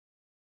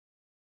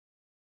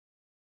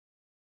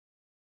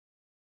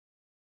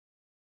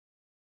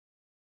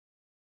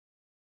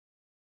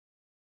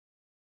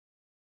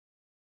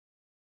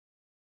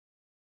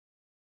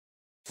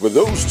For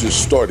those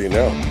just starting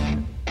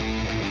out,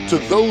 to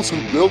those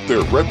who built their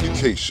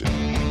reputation.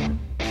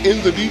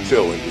 In the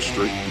detail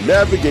industry,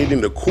 navigating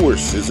the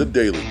course is a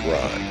daily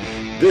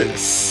grind.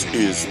 This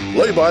is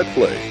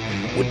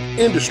Play-by-Play, with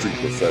industry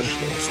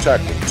professionals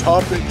tackling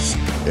topics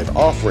and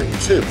offering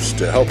tips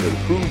to help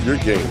improve your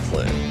game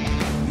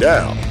plan.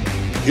 Now,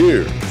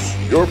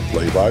 here's your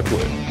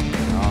Play-by-Play.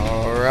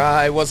 All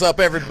right, what's up,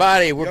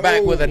 everybody? We're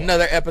back with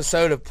another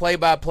episode of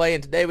Play-by-Play,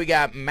 and today we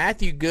got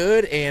Matthew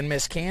Good and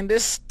Miss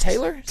Candace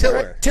Taylor?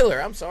 Tiller.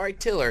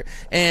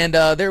 And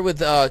they're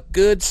with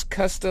Goods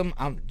Custom,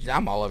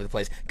 I'm all over the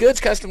place, Goods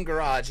Custom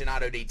Garage and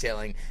Auto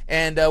Detailing,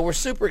 and we're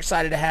super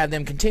excited to have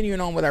them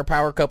continuing on with our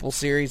Power Couple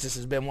series. This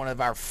has been one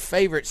of our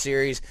favorite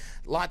series,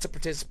 lots of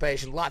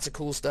participation, lots of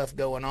cool stuff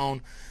going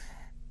on.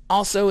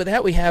 Also, with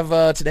that, we have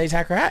today's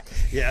Hacker Hack.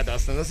 Yeah,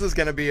 Dustin, this is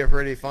going to be a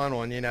pretty fun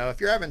one. You know, if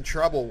you're having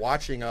trouble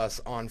watching us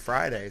on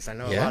Fridays, I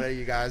know a lot of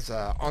you guys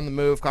on the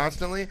move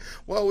constantly.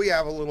 Well, we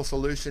have a little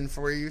solution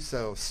for you,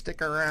 so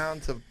stick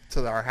around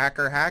to our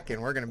Hacker Hack,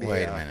 and we're going to be...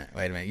 Wait a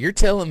minute. You're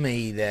telling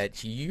me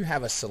that you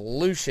have a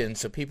solution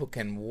so people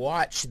can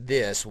watch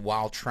this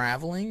while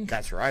traveling?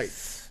 That's right.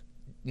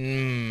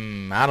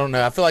 I don't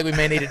know. I feel like we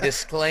may need a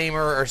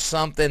disclaimer or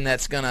something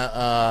that's going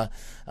to...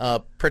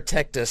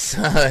 protect us.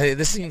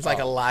 This seems like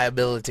a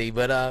liability,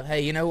 but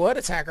hey, you know what?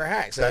 It's Hacker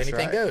Hack, so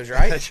anything goes,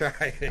 right? That's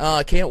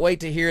right. Can't wait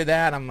to hear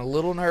that. I'm a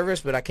little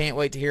nervous, but I can't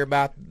wait to hear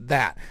about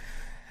that.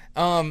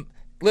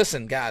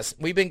 Listen, guys,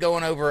 we've been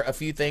going over a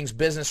few things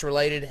business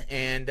related,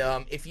 and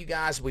if you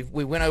guys, we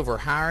went over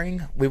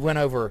hiring, we went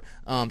over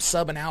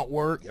subbing out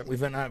work, we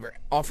went over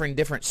offering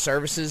different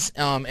services,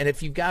 and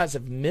if you guys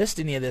have missed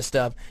any of this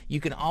stuff,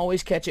 you can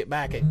always catch it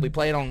back. We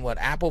play it on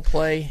Apple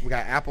Play. We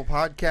got Apple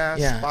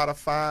Podcasts,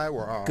 Spotify,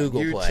 we're on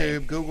Google YouTube, Play.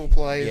 Google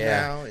Play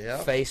now,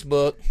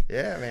 Facebook.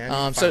 Yeah,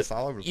 man. You can find us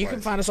all over the place. You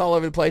can find us all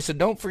over the place. So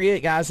don't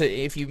forget, guys, that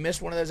if you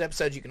missed one of those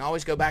episodes, you can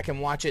always go back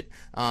and watch it.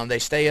 They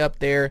stay up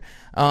there.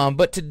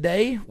 But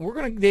today, we're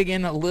going to dig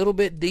in a little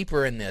bit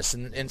deeper in this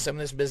and some of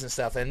this business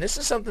stuff. And this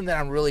is something that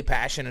I'm really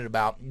passionate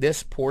about,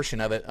 this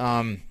portion of it.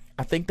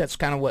 I think that's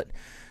kind of what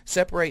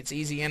separates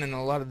Easy In and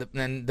a lot of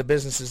the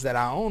businesses that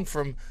I own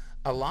from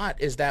a lot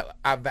is that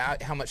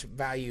how much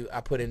value I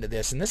put into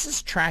this. And this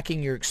is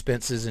tracking your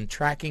expenses and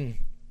tracking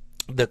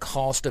the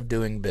cost of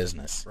doing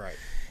business. Right.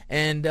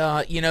 And,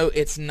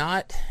 it's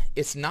not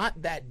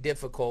that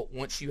difficult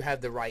once you have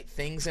the right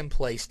things in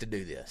place to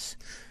do this.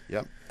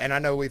 Yep. And I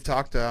know we've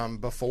talked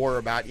before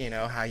about,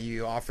 how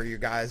you offer your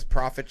guys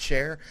profit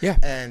share. Yeah.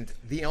 And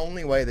the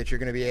only way that you're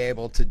going to be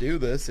able to do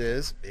this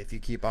is if you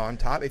keep on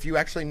top, if you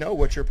actually know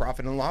what your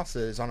profit and loss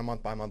is on a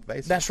month-by-month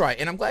basis. That's right.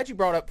 And I'm glad you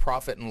brought up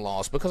profit and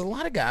loss because a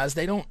lot of guys,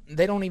 they don't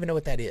even know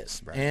what that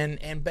is. Right.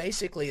 And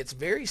basically it's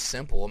very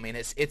simple. I mean,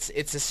 it's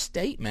a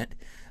statement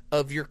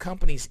of your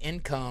company's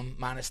income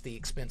minus the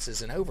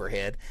expenses and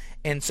overhead.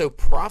 And so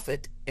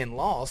profit and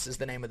loss is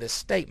the name of this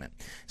statement.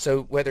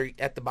 So whether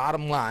at the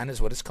bottom line is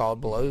what it's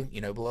called below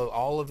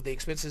all of the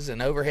expenses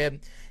and overhead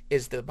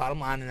is the bottom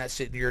line, and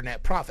that's your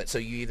net profit. So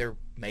you either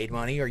made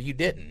money or you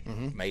didn't.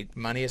 Mm-hmm. Made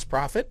money is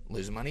profit,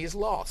 losing money is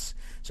loss.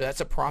 So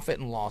that's a profit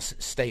and loss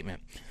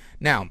statement.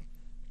 Now,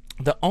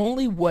 the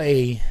only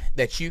way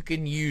that you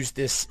can use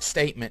this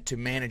statement to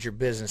manage your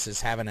business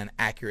is having an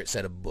accurate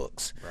set of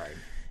books. Right.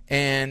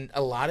 And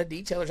a lot of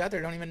detailers out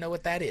there don't even know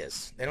what that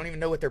is. They don't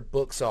even know what their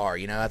books are.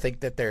 I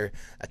think that their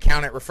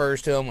accountant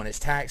refers to them when it's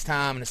tax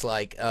time, and it's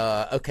like,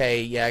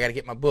 okay, yeah, I got to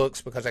get my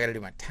books because I got to do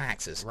my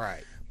taxes.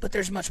 Right. But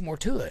there's much more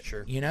to it.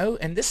 Sure.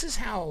 And this is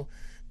how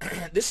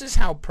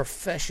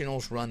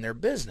professionals run their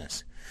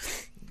business.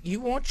 You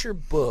want your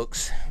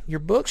books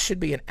should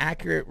be an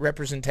accurate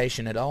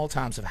representation at all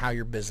times of how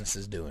your business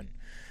is doing.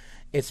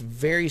 It's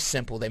very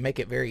simple. They make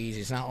it very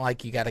easy. It's not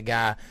like you got a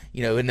guy,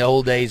 in the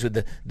old days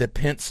with the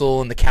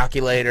pencil and the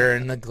calculator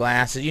and the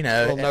glasses,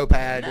 Little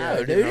notepad.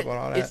 No, dude.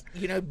 All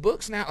that.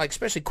 Books now, like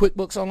especially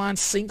QuickBooks Online,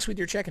 syncs with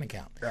your checking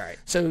account. Right.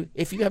 So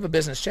if you have a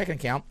business checking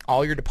account,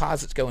 all your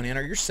deposits going in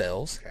are your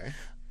sales. Okay.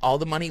 All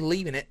the money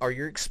leaving it are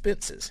your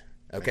expenses.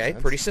 Okay?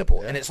 Pretty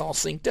simple. Yeah. And it's all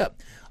synced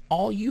up.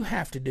 All you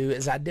have to do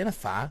is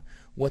identify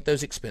what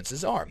those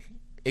expenses are.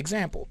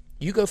 Example,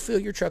 you go fill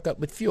your truck up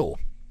with fuel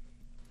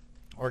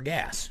or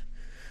gas.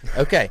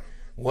 Okay,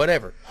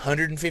 whatever,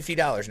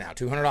 $150 now,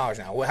 $200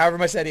 now, however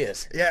much that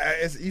is.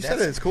 Yeah, you said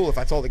it's cool if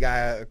I told the guy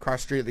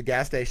across the street at the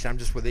gas station I'm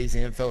just with Easy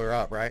In, fill her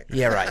up, right?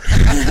 Yeah, right.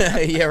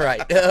 Yeah,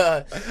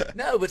 right.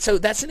 No, but so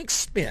that's an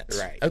expense.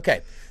 Right.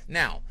 Okay,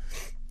 now,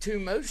 to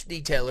most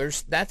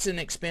detailers, that's an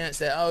expense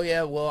that,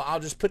 I'll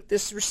just put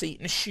this receipt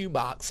in a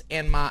shoebox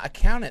and my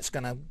accountant's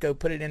going to go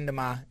put it into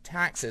my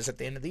taxes at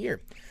the end of the year.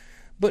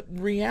 But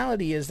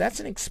reality is that's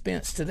an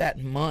expense to that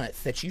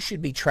month that you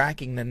should be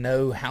tracking to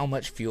know how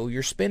much fuel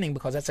you're spending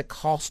because that's a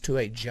cost to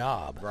a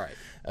job. Right.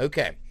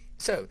 Okay.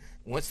 So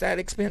once that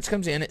expense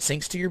comes in, it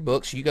syncs to your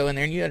books. You go in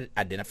there and you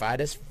identify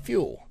it as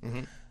fuel.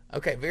 Mm-hmm.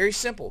 Okay, very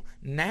simple.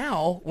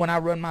 Now, when I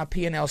run my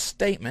P&L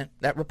statement,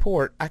 that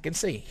report, I can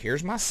see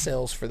here's my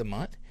sales for the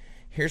month.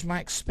 Here's my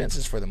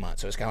expenses for the month.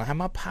 So it's going to have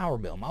my power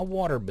bill, my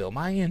water bill,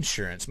 my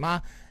insurance,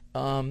 my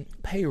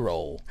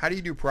payroll. How do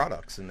you do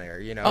products in there?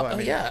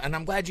 Yeah, and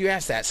I'm glad you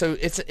asked that. So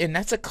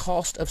that's a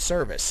cost of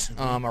service,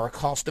 or a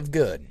cost of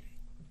good.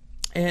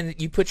 And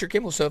you put your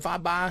chemicals. So if I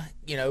buy,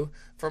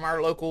 from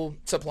our local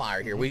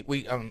supplier here,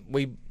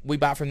 we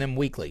buy from them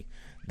weekly.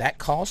 That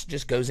cost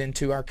just goes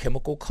into our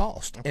chemical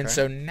cost. Okay. And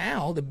so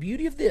now the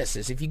beauty of this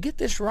is if you get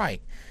this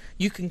right,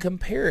 you can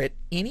compare it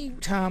any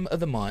time of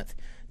the month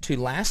to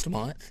last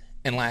month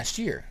and last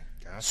year.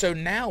 Gotcha. So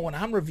now when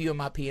I'm reviewing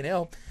my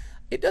P&L,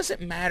 it doesn't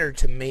matter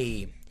to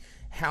me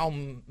how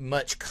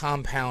much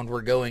compound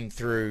we're going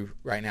through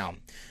right now.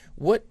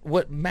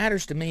 What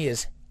matters to me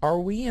is, are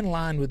we in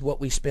line with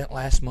what we spent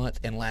last month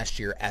and last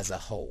year as a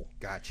whole?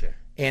 Gotcha.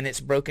 And it's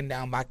broken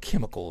down by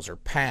chemicals or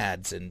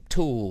pads and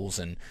tools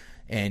and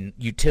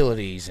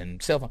utilities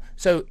and cell phone.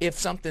 So if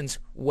something's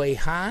way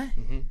high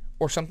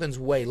or something's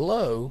way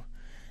low,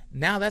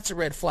 now that's a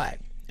red flag.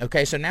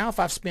 Okay, so now if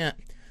I've spent,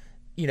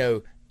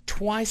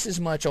 twice as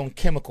much on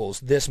chemicals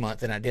this month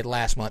than I did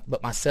last month,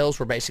 but my sales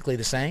were basically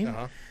the same,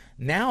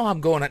 now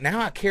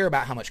I care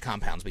about how much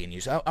compound's being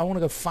used. I want to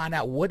go find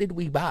out, what did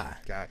we buy?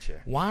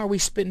 Gotcha. Why are we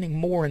spending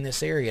more in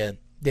this area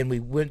than we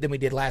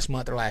did last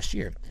month or last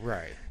year?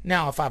 Right.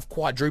 Now, if I've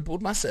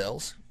quadrupled my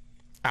sales,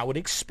 I would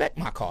expect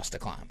my cost to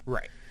climb.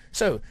 Right.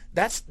 So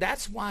that's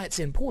why it's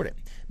important.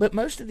 But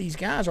most of these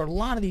guys, or a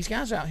lot of these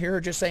guys out here,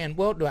 are just saying,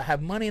 well, do I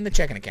have money in the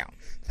checking account?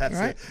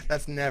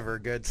 That's never a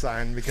good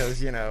sign,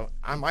 because,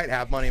 I might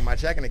have money in my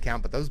checking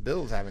account, but those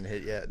bills haven't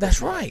hit yet.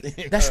 That's right.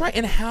 That's right.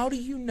 And how do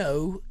you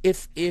know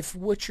if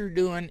what you're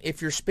doing,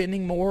 if you're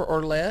spending more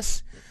or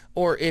less,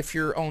 or if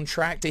you're on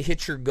track to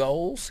hit your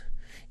goals,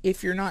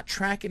 if you're not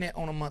tracking it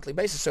on a monthly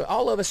basis? So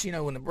all of us,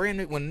 when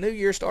the new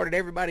year started,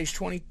 everybody's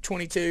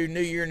 2022,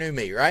 new year, new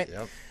me, right?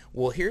 Yep.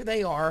 Well, here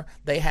they are.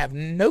 They have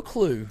no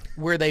clue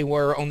where they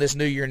were on this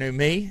new year, new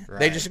me. Right.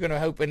 They're just going to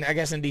hope, and I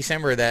guess in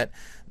December that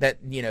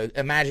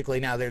magically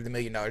now they're the $1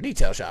 million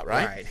detail shop,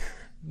 right? Right.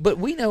 But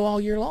we know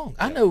all year long.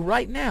 I know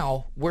right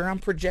now where I'm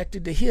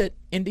projected to hit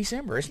in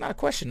December. It's not a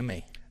question to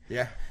me.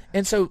 Yeah.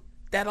 And so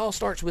that all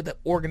starts with an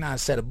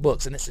organized set of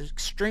books, and it's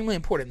extremely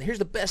important. And here's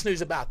the best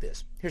news about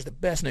this. Here's the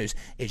best news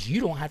is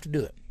you don't have to do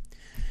it.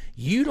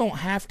 You don't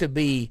have to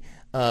be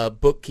a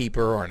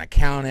bookkeeper or an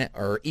accountant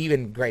or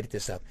even great at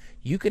this stuff.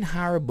 You can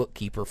hire a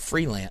bookkeeper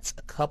freelance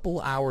a couple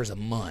hours a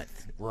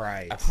month.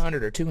 Right.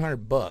 $100 or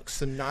 $200.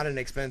 So not an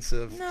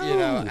expensive,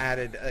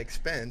 added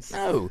expense.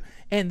 No.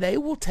 And they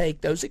will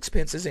take those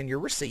expenses and your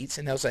receipts,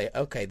 and they'll say,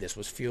 okay, this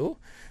was fuel,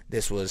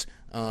 this was,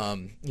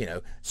 IGL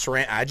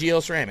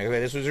ceramic, okay,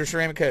 this was your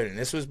ceramic coating,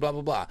 this was blah,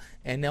 blah, blah.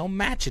 And they'll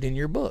match it in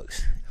your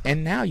books.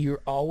 And now you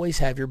always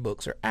have your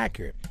books are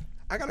accurate.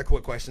 I got a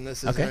quick question.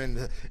 This is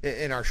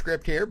in our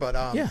script here, but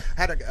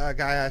had a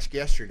guy ask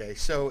yesterday.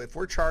 So if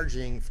we're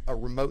charging a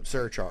remote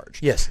surcharge,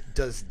 yes,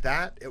 does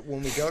that,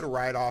 when we go to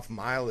write off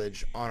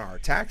mileage on our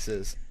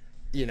taxes,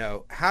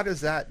 how does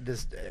that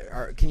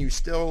can you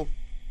still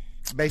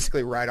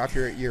basically write off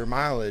your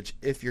mileage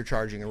if you're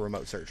charging a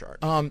remote surcharge?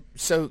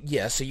 So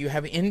you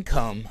have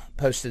income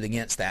posted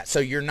against that. So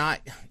you're not,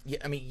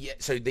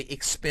 so the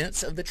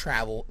expense of the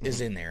travel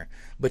is in there,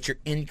 but your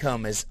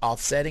income is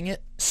offsetting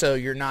it. So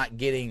you're not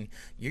getting,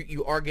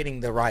 you are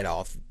getting the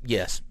write-off,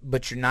 yes,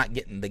 but you're not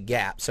getting the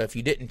gap. So if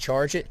you didn't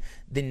charge it,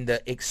 then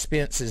the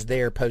expense is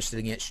there posted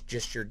against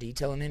just your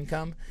detailing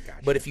income.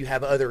 Gotcha. But if you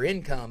have other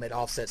income, it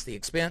offsets the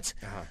expense.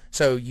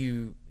 So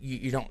you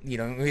don't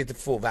get the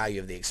full value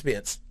of the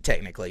expense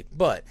technically.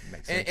 But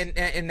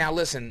and now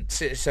listen,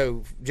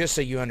 so just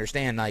so you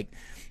understand,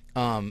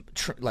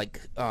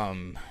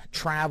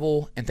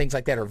 travel and things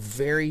like that are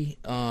very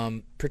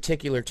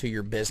particular to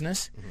your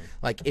business.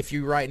 Like if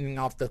you're writing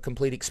off the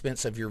complete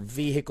expense of your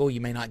vehicle,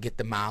 you may not get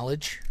the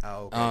mileage.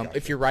 Gotcha.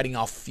 If you're writing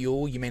off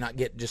fuel, you may not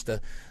get just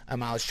a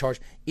mileage charge.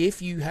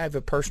 If you have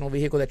a personal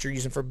vehicle that you're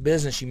using for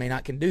business, you may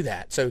not can do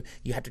that. So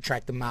you have to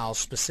track the miles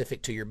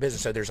specific to your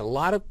business. So there's a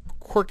lot of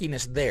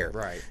quirkiness there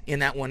in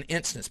that one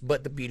instance.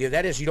 But the beauty of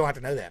that is you don't have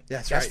to know that.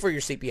 That's for your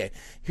CPA.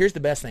 Here's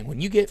the best thing.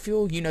 When you get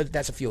fuel, you know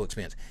that's a fuel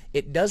expense.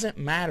 It doesn't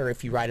matter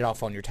if you write it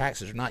off on your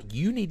taxes or not.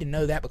 You need to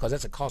know that because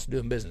that's a cost of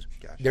doing business.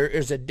 Gotcha. There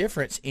is a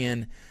difference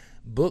in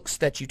books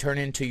that you turn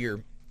into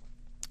your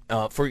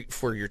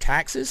for your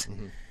taxes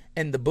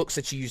and the books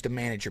that you use to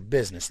manage your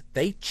business.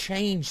 They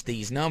change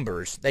these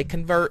numbers. They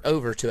convert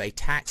over to a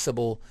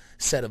taxable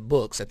set of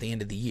books at the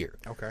end of the year.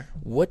 Okay.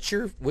 What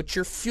your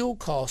fuel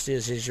cost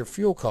is your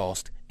fuel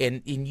cost,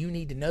 and you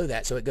need to know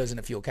that, so it goes in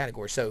the fuel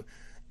category. So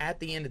at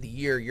the end of the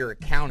year, your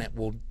accountant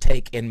will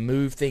take and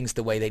move things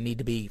the way they need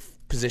to be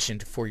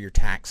positioned for your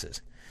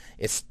taxes.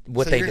 It's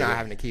what they do. So you're not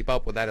having to keep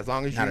up with that as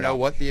long as you know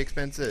what the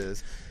expense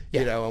is.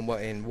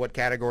 And what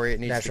category it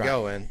needs to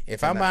go in.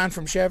 If I'm buying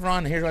from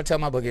Chevron, here's what I tell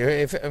my bookie.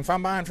 If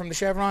I'm buying from the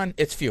Chevron,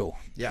 it's fuel.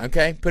 Yeah.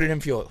 Okay? Put it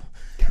in fuel.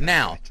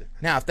 Now,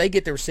 if they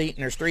get the receipt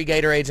and there's 3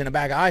 Gatorades and a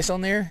bag of ice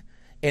on there,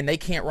 and they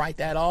can't write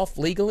that off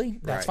legally,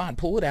 that's fine.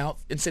 Pull it out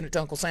and send it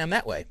to Uncle Sam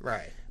that way.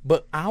 Right.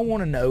 But I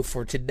want to know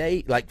for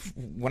today, like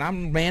when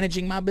I'm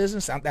managing my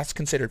business, that's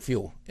considered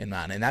fuel in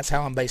mine, and that's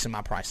how I'm basing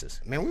my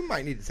prices. Man, we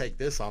might need to take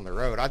this on the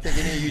road. I think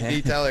any of you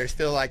detailers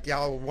feel like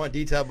y'all want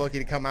Detail Bookie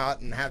to come out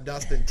and have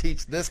Dustin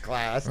teach this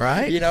class.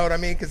 Right. You know what I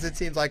mean? Because it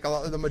seems like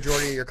the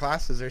majority of your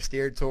classes are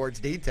steered towards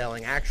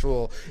detailing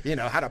actual,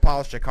 how to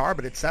polish a car.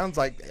 But it sounds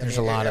like there's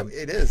a lot of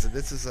it is.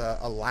 This is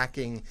a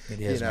lacking,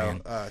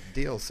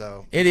 deal.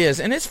 So it is,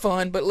 and it's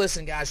fun. But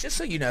listen, guys, just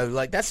so you know,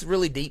 like that's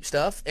really deep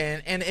stuff,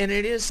 and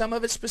it is, some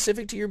of it's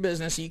specific to your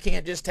business. You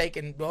can't just take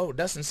and,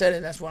 Dustin said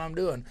it, that's what I'm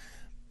doing.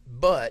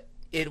 But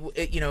it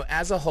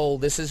as a whole,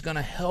 this is going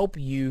to help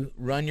you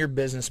run your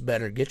business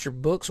better, get your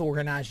books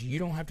organized. You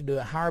don't have to do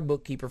it. Hire a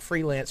bookkeeper,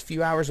 freelance,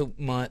 few hours a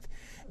month,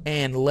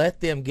 and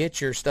let them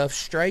get your stuff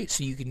straight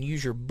so you can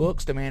use your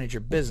books to manage your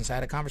business. I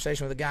had a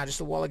conversation with a guy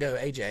just a while ago,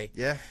 AJ.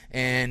 Yeah.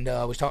 And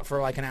we talked for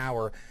like an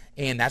hour,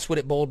 and that's what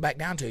it boiled back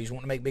down to. He's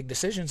wanting to make big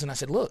decisions, and I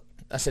said, look,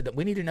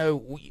 we need to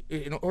know,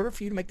 in order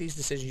for you to make these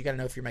decisions, you got to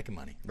know if you're making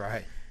money.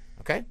 Right.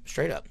 Okay,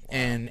 straight up.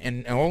 And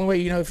the only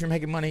way you know if you're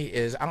making money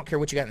is, I don't care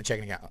what you got in the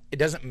checking account. It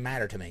doesn't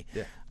matter to me.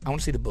 Yeah. I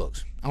want to see the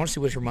books. I want to see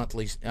what your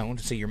monthly. I want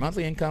to see your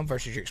monthly income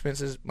versus your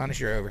expenses minus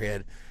your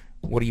overhead.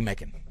 What are you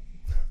making?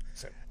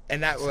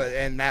 And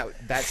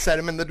that set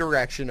him in the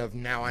direction of,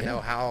 now I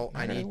know how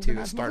I need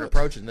to start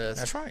approaching this.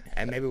 That's right.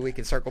 And maybe we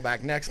can circle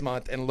back next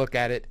month and look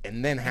at it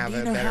and then have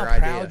a better idea. You know how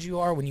proud you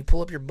are when you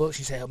pull up your books.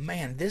 You say, "Oh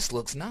man, this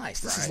looks nice.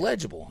 This is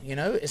legible."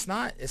 It's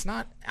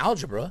not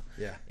algebra.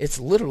 Yeah. It's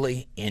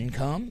literally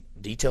income,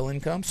 detail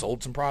income,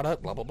 sold some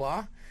product, blah blah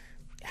blah.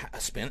 I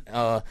spent.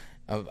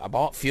 I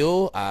bought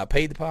fuel, I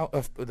paid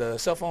the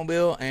cell phone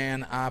bill,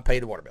 and I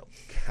paid the water bill.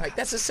 Like,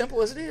 that's as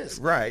simple as it is.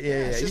 Right,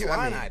 yeah. It's just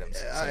line items.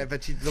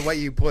 But the way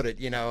you put it,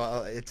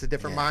 it's a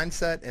different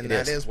mindset, and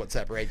that is what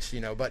separates,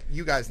 but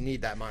you guys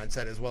need that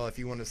mindset as well if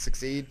you want to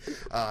succeed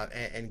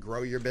and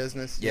grow your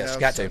business. Yes,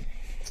 got to.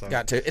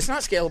 It's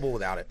not scalable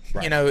without it.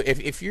 Right.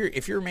 If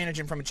you're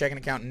managing from a checking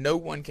account, no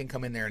one can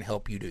come in there and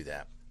help you do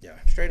that. Yeah,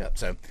 straight up.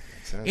 So,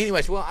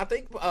 anyways, well, I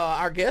think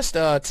our guest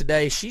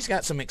today, she's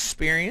got some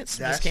experience.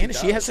 Miss Candace,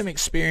 she has some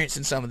experience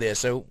in some of this.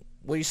 So,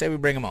 what do you say we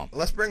bring them on?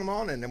 Let's bring them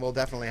on, and then we'll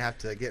definitely have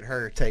to get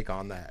her take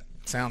on that.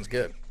 Sounds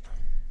good.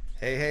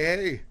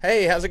 Hey.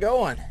 Hey, how's it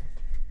going?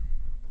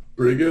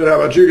 Pretty good.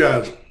 How about you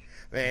guys?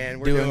 Man,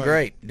 we're doing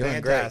great.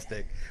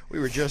 Fantastic. We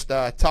were just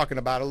talking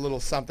about a little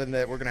something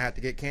that we're going to have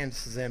to get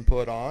Candace's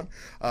input on.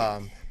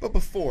 But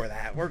before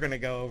that, we're going to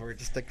go over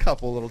just a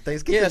couple little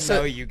things. Get to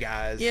know you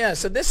guys. Yeah,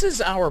 so this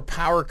is our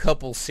Power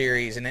Couple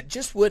series, and it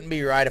just wouldn't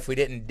be right if we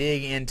didn't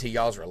dig into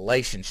y'all's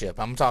relationship.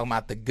 I'm talking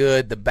about the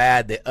good, the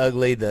bad, the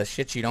ugly, the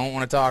shit you don't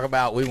want to talk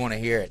about. We want to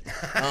hear it.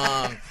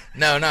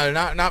 No,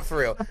 not for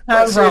real.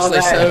 But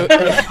seriously,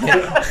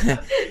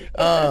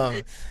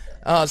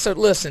 so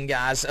listen,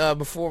 guys,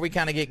 before we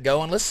kind of get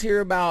going, let's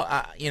hear about,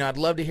 I'd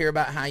love to hear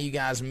about how you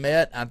guys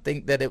met. I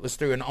think that it was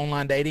through an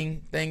online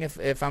dating thing,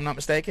 if I'm not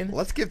mistaken.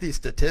 Let's give these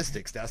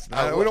statistics, Dustin.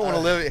 We don't want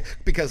to live,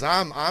 because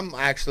I'm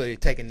actually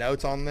taking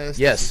notes on this.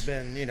 Yes. This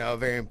has been,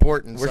 very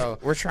important.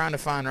 We're trying to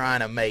find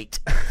Ryan a mate.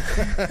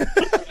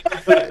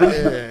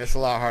 It's a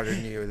lot harder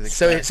than you would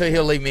expect. So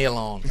he'll leave me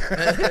alone.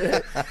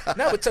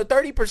 No, but so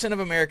 30% of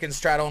Americans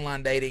tried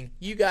online dating.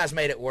 You guys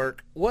made it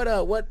work.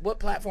 What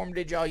platform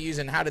did y'all use,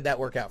 and how did that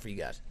work out for you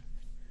guys?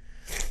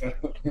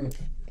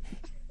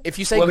 If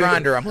you say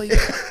Grindr, I'm leaving.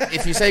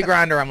 If you say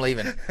Grindr, I'm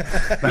leaving.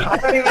 I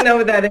don't even know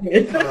what that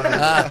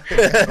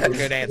is.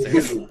 Good answer.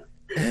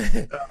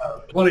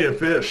 Plenty of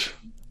fish.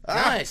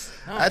 Nice.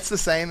 That's the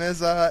same as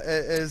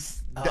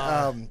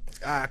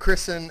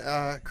Chris and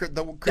Chris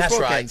that's Wilkins.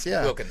 right.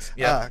 Yeah. Wilkins.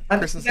 Yeah. I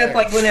think that's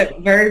like when it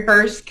very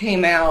first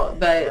came out,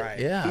 but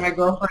my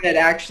girlfriend had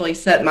actually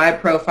set my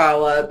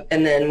profile up,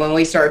 and then when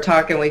we started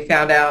talking, we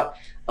found out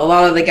a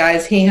lot of the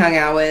guys he hung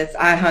out with,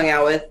 I hung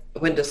out with,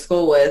 went to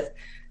school with,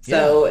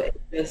 so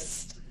it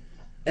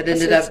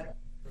ended up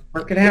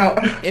working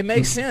out. It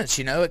makes sense,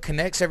 it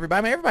connects everybody.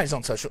 I mean, everybody's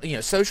on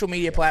social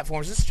media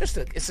platforms.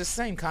 It's the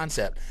same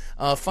concept.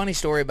 Funny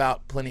story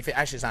about Plenty of Fish.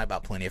 Actually, it's not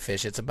about Plenty of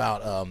Fish. It's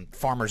about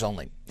farmers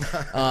only.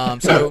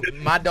 So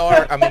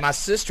my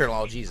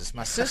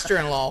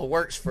sister-in-law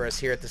works for us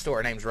here at the store.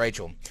 Her name's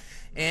Rachel.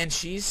 And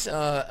she's,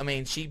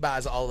 she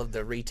buys all of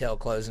the retail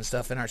clothes and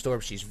stuff in our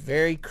store. She's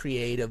very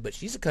creative, but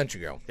she's a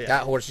country girl. Yeah.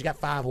 Got horses. She's got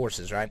 5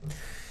 horses, right?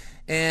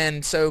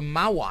 And so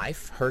my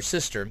wife, her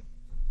sister,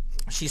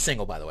 she's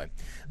single, by the way,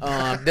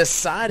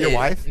 decided... Your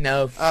wife?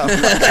 No. Oh.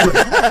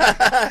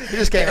 You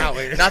just came out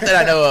later. Not that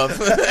I know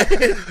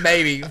of.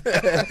 Maybe.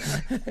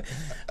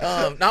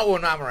 Not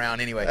when I'm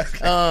around, anyway.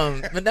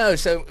 Okay. But no,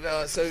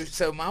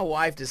 so my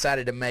wife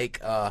decided to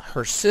make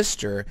her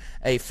sister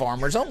a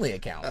farmers only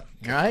account,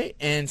 right?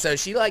 And so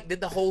she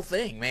did the whole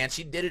thing, man.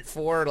 She did it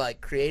for her,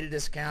 created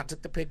this account,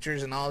 took the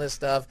pictures and all this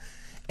stuff.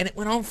 And it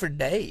went on for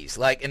days.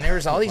 Like, and there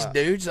was all these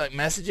dudes like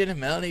messaging him,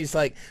 Melanie's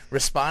like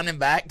responding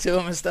back to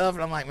him and stuff.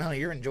 And I'm like, Melanie,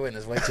 you're enjoying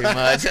this way too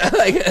much.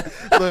 Like,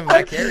 living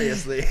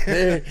vicariously.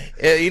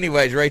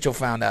 Anyways, Rachel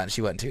found out and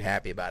she wasn't too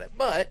happy about it.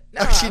 But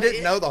no, she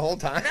didn't know the whole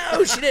time.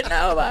 No, she didn't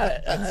know about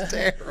it. That's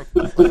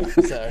terrible.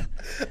 So,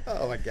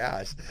 oh my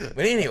gosh.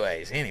 But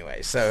anyways,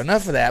 so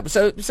enough of that. But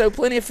so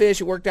Plenty of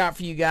Fish. It worked out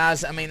for you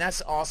guys. I mean,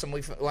 that's awesome.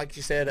 We, like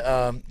you said,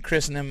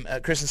 Chris and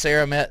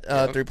Sarah met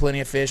through Plenty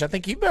of Fish. I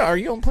think are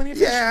you on Plenty of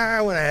Fish? Yeah,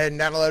 I went ahead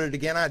and downloaded it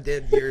again. I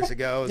did years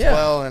ago as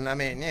well. And I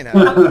mean, you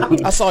know,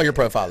 I saw your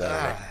profile the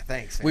other day.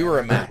 Thanks. Man. We were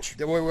a match.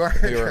 We were a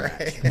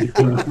match.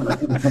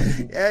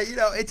 Yeah, you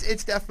know,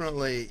 it's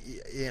definitely,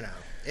 you know.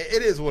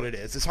 It is what it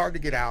is. It's hard to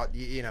get out.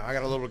 You know, I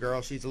got a little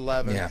girl. She's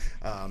 11. Yeah.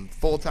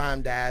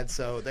 Full-time dad.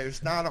 So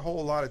there's not a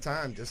whole lot of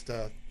time just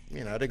to,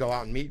 you know, to go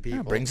out and meet people.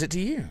 It brings it to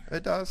you.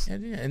 It does.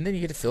 And then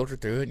you get to filter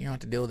through it, and you don't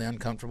have to deal with the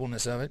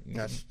uncomfortableness of it.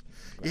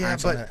 Yeah,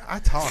 but I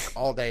talk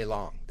all day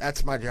long.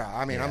 That's my job.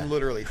 I mean, I'm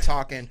literally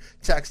talking,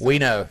 texting. We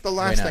know. The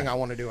last thing I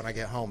want to do when I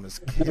get home is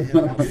get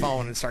on my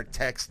phone and start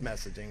text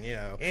messaging, you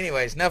know.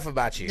 Anyways, enough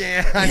about you.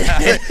 Yeah, I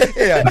know.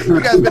 Yeah,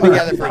 you guys have been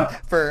together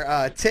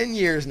for 10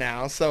 years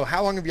now. So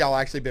how long have y'all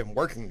actually been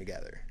working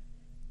together?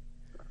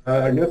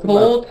 I guess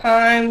full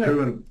time.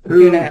 Two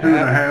and a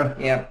half.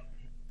 Yep.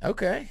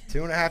 Okay.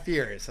 2.5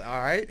 years.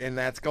 All right, and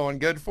that's going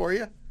good for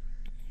you?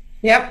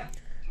 Yep.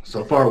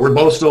 So far, we're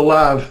both still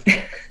alive.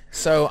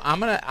 So I'm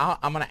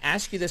gonna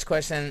ask you this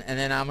question, and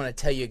then I'm gonna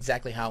tell you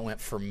exactly how it went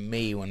for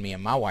me when me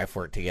and my wife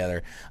worked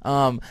together.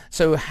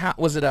 So how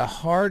was it a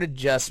hard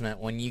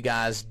adjustment when you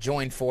guys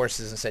joined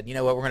forces and said, you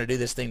know what, we're gonna do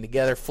this thing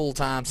together full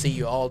time, see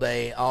you all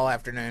day, all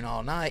afternoon,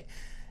 all night?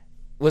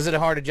 Was it a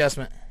hard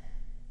adjustment?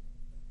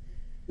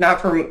 Not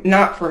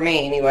for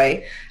me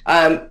anyway,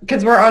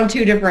 because we're on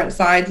two different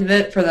sides of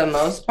it for the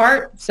most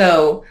part.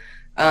 So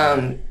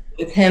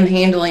with him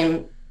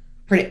handling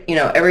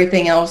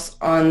everything else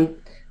on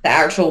the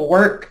actual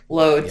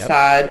workload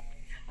side,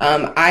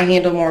 I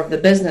handle more of the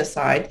business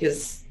side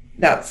because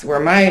that's where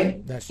my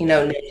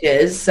niche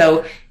is.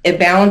 So it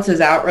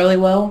balances out really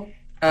well,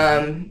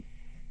 and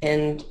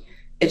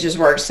it just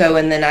works. So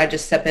and then I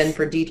just step in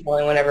for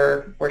detailing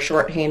whenever we're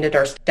shorthanded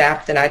or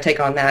staffed, and I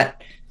take on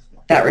that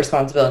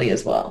responsibility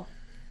as well.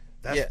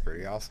 That's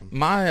pretty awesome.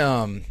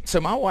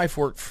 So my wife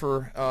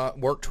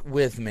worked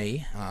with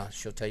me.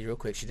 She'll tell you real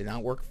quick. She did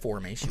not work for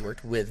me. She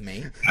worked with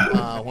me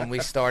when we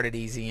started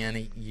Easy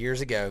In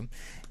years ago.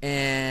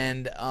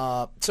 And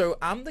so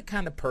I'm the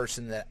kind of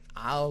person that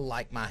I'll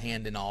like my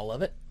hand in all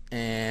of it.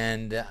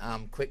 And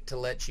I'm quick to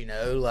let you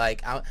know,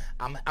 like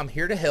I'm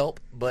here to help,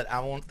 but I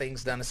want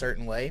things done a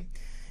certain way.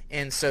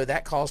 And so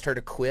that caused her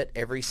to quit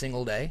every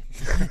single day.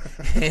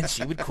 And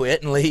she would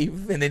quit and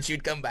leave, and then she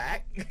would come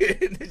back,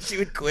 and then she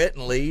would quit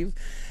and leave.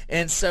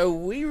 And so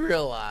we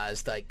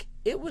realized, like,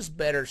 it was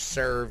better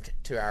served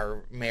to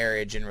our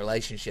marriage and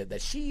relationship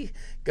that she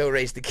go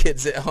raise the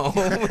kids at home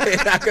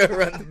and I go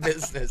run the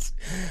business.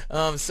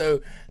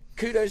 So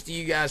kudos to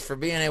you guys for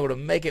being able to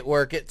make it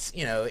work.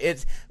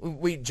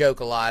 We joke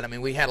a lot. I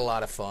mean, we had a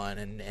lot of fun,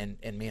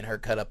 and me and her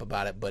cut up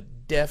about it, but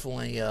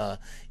definitely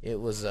it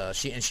was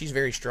she's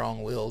very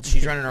strong-willed.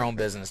 She's running her own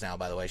business now,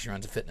 by the way. She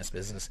runs a fitness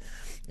business,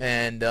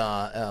 and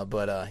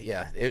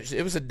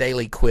it was a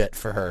daily quit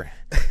for her.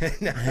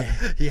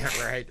 Yeah,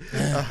 right.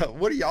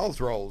 What are y'all's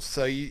roles?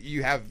 So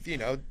you have,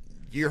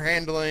 you're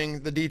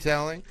handling the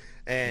detailing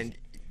and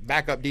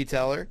backup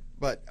detailer.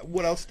 But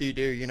what else do you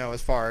do,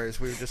 as far as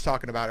we were just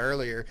talking about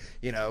earlier,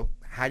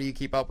 how do you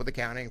keep up with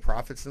accounting,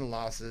 profits and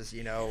losses?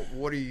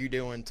 What are you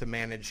doing to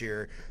manage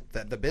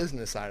the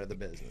business side of the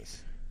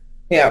business?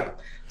 Yeah.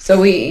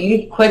 So we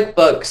use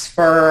QuickBooks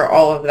for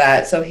all of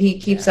that. So he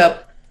keeps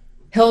up,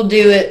 he'll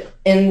do it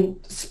in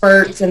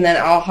spurts, and then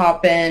I'll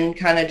hop in,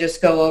 kind of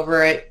just go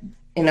over it,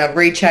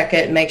 recheck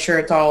it, make sure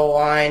it's all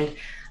aligned.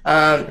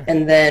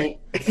 And then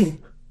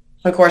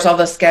of course, all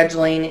the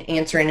scheduling,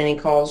 answering any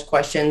calls,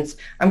 questions.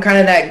 I'm kind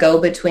of that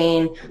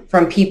go-between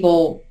from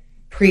people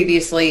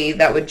previously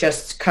that would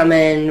just come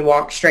in,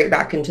 walk straight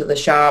back into the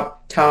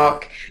shop,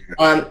 talk.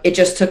 It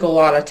just took a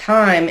lot of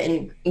time.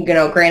 And,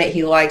 granted,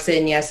 he likes it.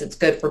 And, yes, it's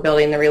good for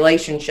building the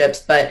relationships.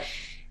 But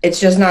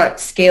it's just not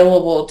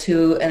scalable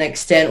to an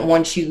extent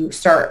once you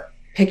start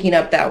picking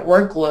up that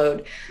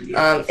workload.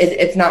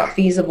 It's not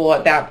feasible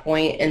at that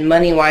point. And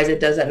money-wise, it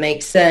doesn't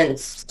make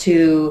sense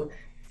to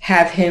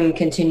have him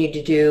continue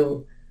to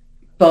do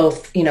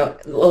both,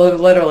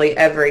 literally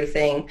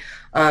everything.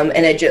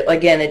 And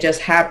it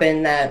just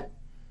happened that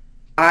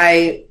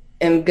I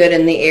am good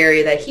in the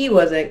area that he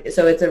wasn't.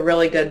 So it's a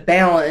really good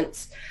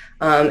balance.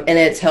 And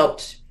it's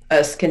helped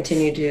us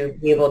continue to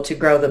be able to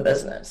grow the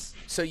business.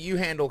 So you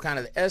handle kind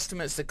of the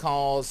estimates, the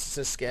calls,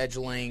 the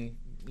scheduling,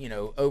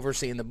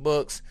 overseeing the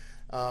books.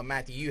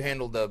 Matthew, you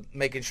handle the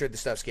making sure the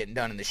stuff's getting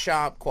done in the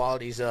shop,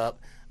 quality's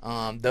up,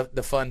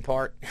 the fun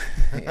part.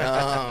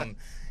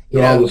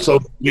 All the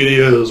social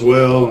media as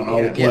well, and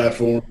all the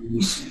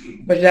platforms.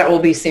 But that will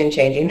be soon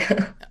changing.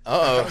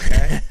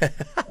 Okay.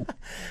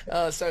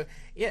 So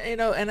yeah,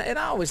 and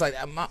I always like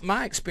that.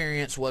 My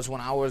experience was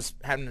when I was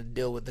having to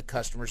deal with the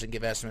customers and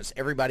give estimates,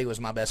 everybody was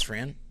my best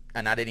friend,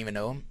 and I didn't even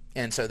know them,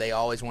 and so they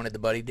always wanted the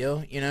buddy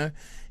deal,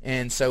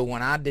 And so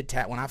when I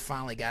when I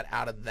finally got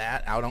out of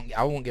that,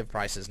 I won't give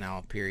prices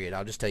now. Period.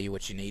 I'll just tell you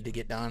what you need to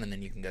get done, and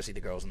then you can go see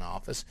the girls in the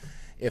office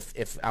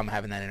if I'm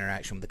having that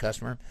interaction with the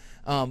customer.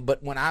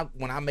 But when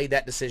I made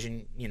that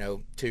decision,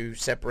 to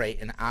separate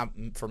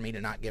and for me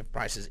to not give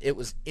prices, it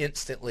was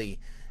instantly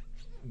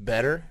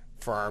better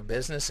for our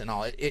business and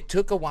all. It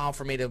took a while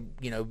for me to,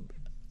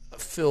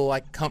 feel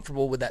like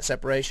comfortable with that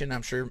separation.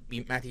 I'm sure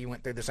Matthew, you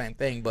went through the same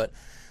thing, but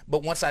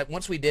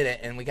once we did it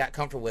and we got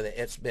comfortable with it,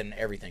 it's been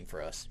everything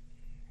for us.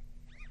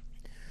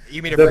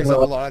 You mean it brings up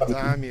a lot of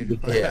time?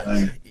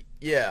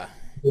 Yeah.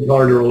 It's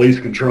hard to release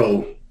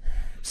control.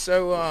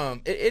 So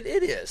it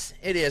is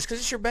because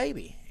it's your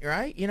baby,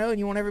 right? And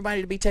you want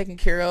everybody to be taken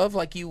care of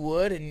like you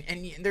would,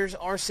 and there's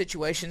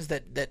situations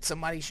that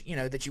somebody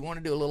that you want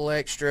to do a little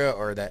extra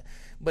or that,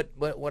 but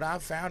what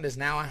I've found is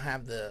now I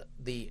have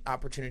the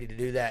opportunity to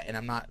do that, and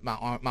I'm not my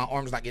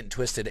arm's not getting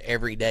twisted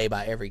every day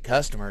by every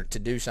customer to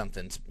do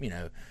something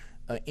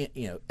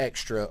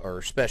extra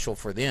or special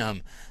for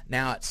them.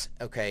 Now it's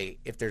okay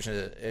if there's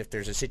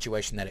a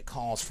situation that it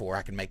calls for,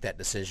 I can make that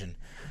decision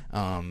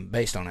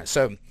based on it.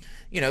 So.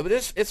 But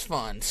it's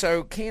fun.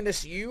 So,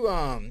 Candace, you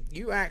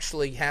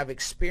actually have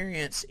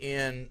experience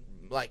in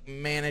like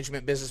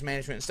management, business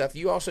management and stuff.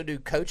 You also do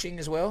coaching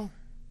as well?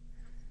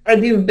 I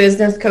do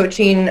business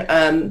coaching.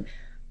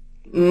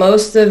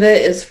 Most of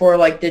it is for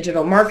like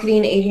digital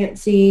marketing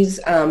agencies,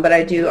 but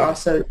I do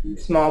also do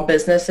small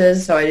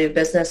businesses. So I do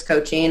business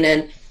coaching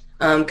and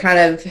kind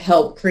of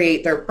help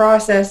create their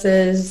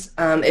processes.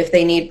 If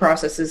they need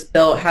processes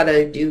built, how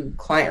to do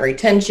client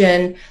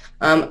retention.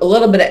 A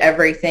little bit of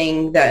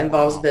everything that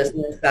involves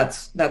business.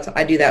 That's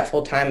I do that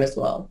full time as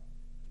well.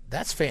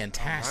 That's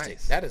fantastic.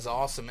 Nice. That is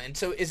awesome. And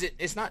so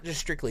it's not just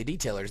strictly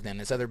detailers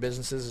then, it's other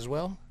businesses as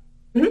well?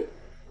 Mm-hmm.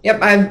 Yep,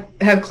 I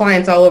have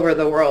clients all over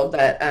the world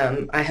that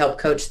I help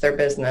coach their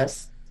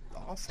business.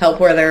 Awesome. Help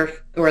where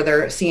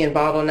they're seeing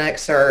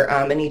bottlenecks or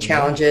any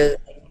challenges.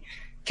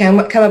 Come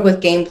up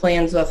with game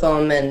plans with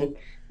them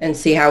and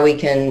see how we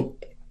can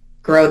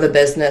grow the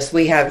business.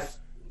 We have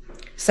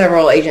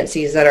several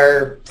agencies that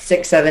are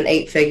 6, 7,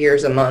 8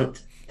 figures a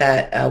month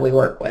that we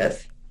work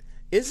with.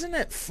 Isn't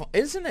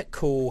it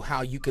cool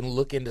how you can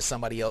look into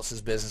somebody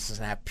else's business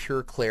and have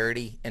pure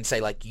clarity and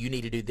say like you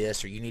need to do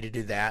this or you need to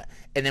do that,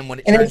 and then when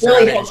it turns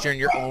out that it's during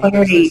your own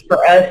business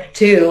for us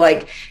too,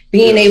 like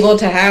being able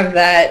to have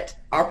that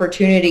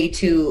opportunity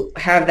to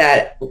have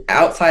that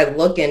outside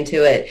look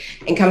into it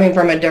and coming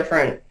from a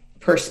different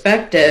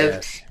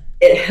perspective,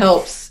 it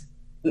helps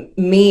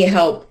me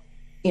help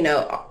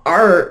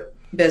our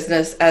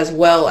business as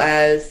well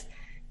as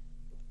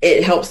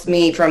it helps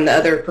me from the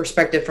other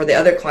perspective for the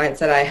other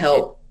clients that I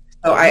help.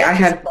 So I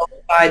have both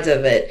sides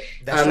of it.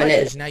 That's right,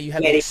 because now you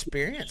have the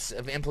experience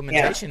of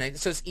implementation. Yeah.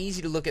 So it's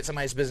easy to look at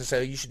somebody's business and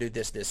say, oh, you should do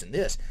this, this, and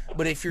this.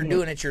 But if you're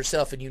doing it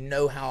yourself and you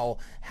know how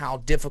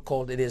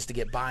difficult it is to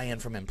get buy-in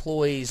from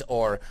employees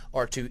or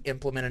to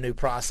implement a new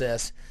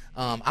process,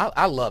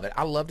 I love it.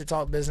 I love to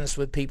talk business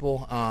with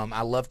people.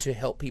 I love to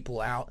help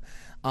people out.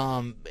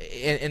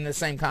 In the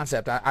same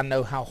concept, I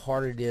know how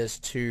hard it is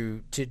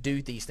to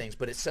do these things,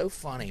 but it's so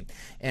funny.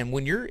 And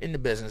when you're in the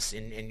business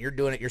and you're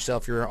doing it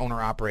yourself, you're an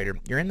owner-operator,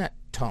 you're in that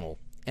tunnel,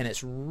 and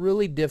it's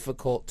really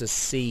difficult to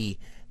see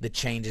the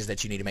changes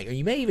that you need to make. Or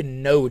you may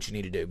even know what you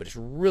need to do, but it's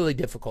really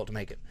difficult to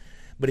make it.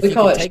 But if we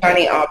call it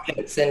shiny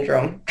object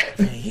syndrome.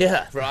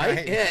 Yeah,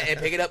 right? Yeah, and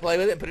pick it up, play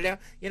with it, and put it down.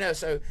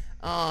 So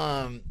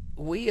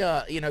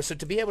so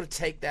to be able to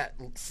take that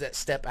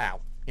step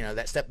out,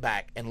 that step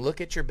back and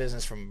look at your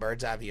business from a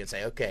bird's eye view and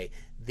say, okay,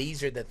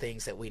 these are the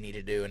things that we need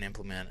to do and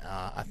implement.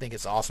 I think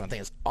it's awesome. I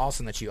think it's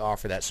awesome that you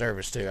offer that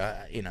service too.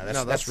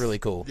 That's really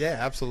cool. Yeah,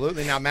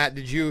 absolutely. Now, Matt,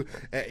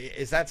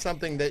 is that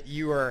something that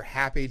you are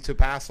happy to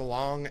pass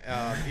along?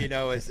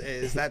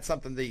 Is that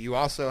something that you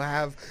also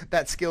have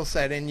that skill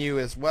set in you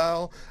as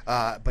well?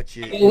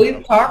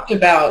 We've talked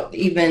about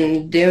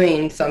even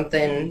doing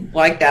something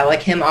like that,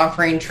 like him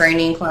offering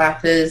training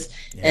classes,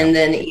 and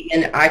then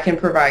even I can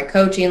provide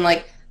coaching,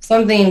 like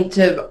something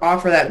to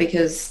offer that,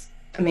 because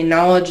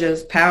knowledge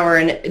is power,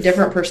 and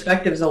different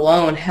perspectives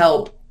alone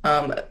help.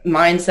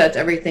 Mindsets,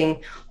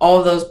 everything, all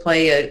of those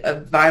play a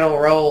vital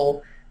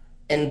role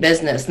in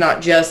business,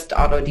 not just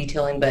auto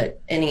detailing,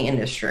 but any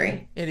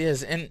industry. It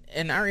is,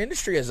 and our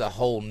industry as a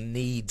whole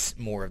needs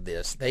more of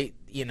this.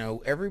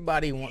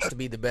 Everybody wants to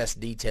be the best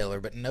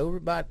detailer,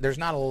 but there's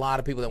not a lot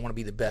of people that want to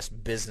be the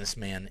best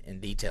businessman in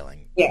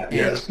detailing. Yeah,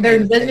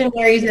 there's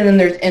visionaries and then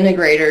there's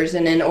integrators,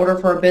 and in order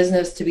for a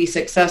business to be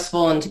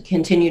successful and to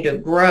continue to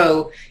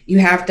grow, you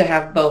have to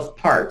have both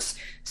parts.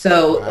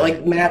 So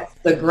like Matt's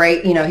the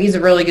great, he's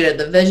really good at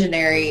the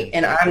visionary,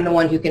 and I'm the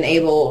one who can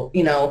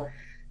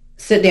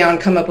sit down,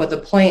 come up with a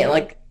plan,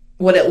 like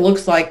what it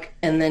looks like,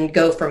 and then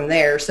go from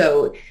there.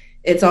 So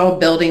it's all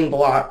building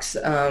blocks.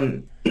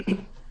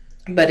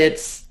 But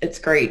it's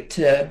great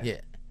to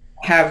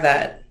have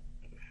that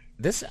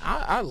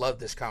I love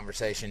this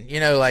conversation. You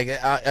know, like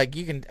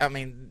you can. I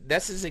mean,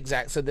 this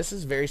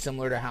is very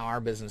similar to how our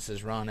business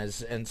is run.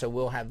 And so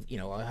we'll have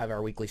I'll have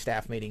our weekly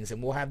staff meetings,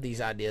 and we'll have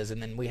these ideas,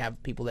 and then we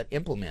have people that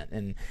implement,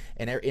 and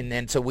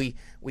then so we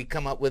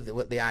come up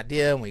with the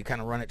idea, and we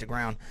kind of run it to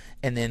ground,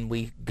 and then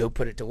we go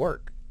put it to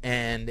work.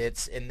 And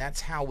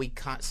that's how we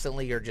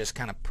constantly are just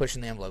kind of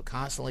pushing the envelope,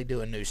 constantly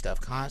doing new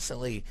stuff,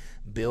 constantly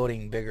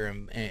building bigger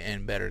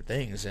and better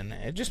things, and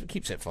it just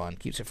keeps it fun,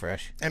 keeps it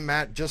fresh. And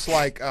Matt, just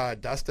like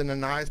Dustin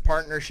and I's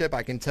partnership,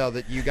 I can tell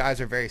that you guys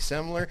are very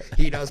similar.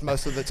 He does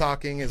most of the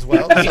talking as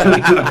well. So,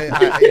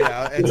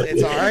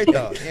 it's all right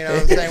though. You know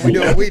what I'm saying? We do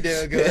what we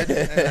do good,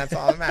 and that's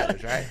all that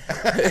matters,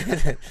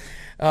 right?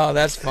 Oh,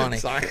 that's funny.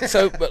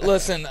 So, but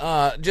listen,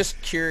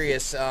 just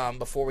curious,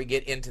 before we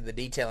get into the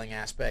detailing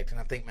aspect, and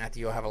I think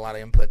Matthew will have a lot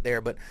of input there,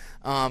 but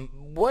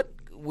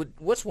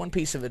what's one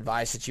piece of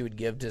advice that you would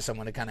give to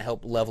someone to kind of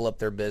help level up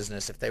their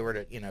business if they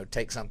were to,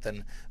 take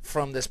something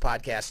from this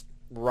podcast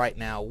right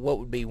now? What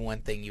would be one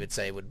thing you would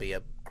say would be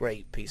a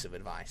great piece of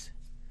advice?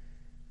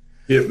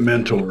 Get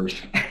mentors.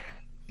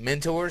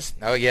 Mentors?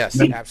 Oh, yes,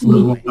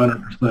 absolutely.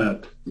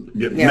 100%.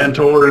 Get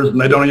mentors,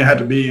 and they don't even have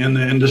to be in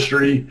the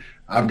industry.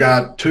 I've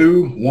got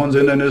two. One's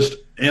in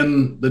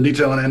the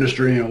detailing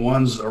industry, and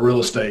one's a real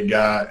estate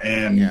guy.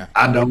 And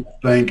I don't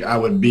think I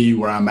would be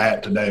where I'm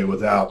at today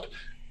without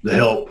the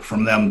help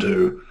from them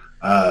two.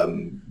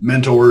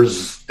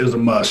 Mentors is a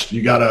must.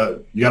 You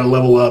gotta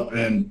level up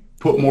and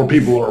put more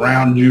people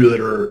around you that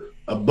are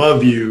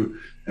above you.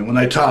 And when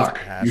they talk,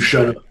 you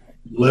shut up,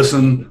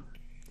 listen.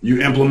 You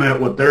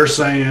implement what they're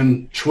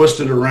saying,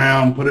 twist it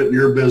around, put it in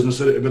your business.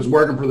 If it's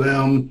working for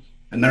them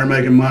and they're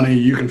making money,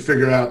 you can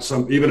figure out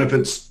even if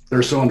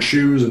they're selling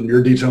shoes and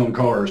you're detailing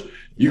cars,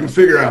 you can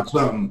figure out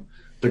something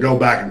to go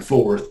back and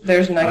forth.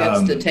 There's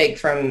nuggets to take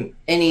from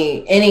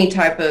any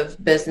type of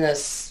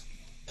business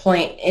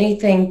point,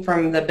 anything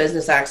from the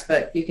business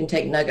aspect. You can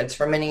take nuggets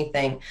from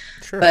anything.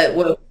 Sure. But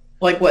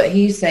what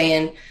he's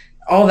saying,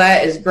 all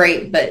that is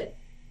great, but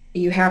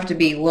you have to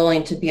be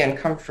willing to be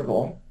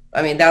uncomfortable.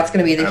 I mean, that's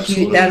going to be that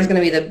is going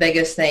to be the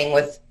biggest thing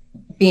with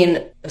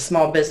being a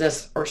small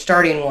business or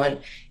starting one,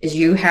 is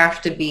you're going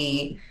to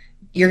be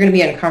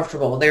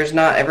uncomfortable. There's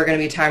not ever going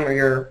to be a time where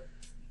you're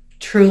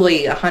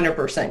truly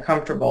 100%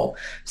 comfortable.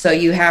 So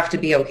you have to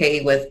be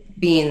okay with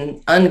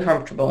being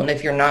uncomfortable. And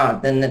if you're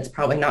not, then that's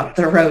probably not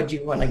the road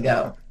you want to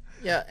go.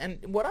 Yeah, and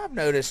what I've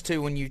noticed,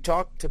 too, when you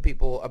talk to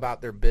people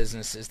about their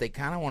businesses, they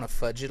kind of want to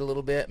fudge it a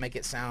little bit, make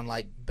it sound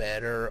like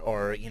better,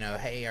 or,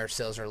 hey, our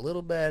sales are a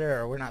little better,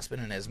 or we're not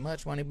spending as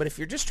much money. But if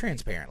you're just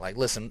transparent, like,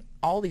 listen,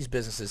 all these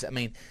businesses, I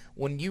mean,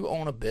 when you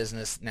own a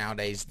business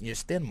nowadays,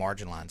 there's thin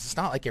margin lines. It's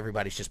not like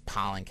everybody's just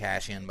piling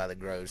cash in by the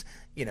groves.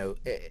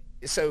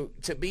 So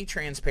to be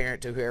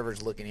transparent to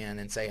whoever's looking in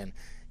and saying,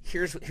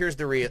 here's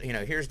the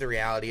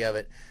reality of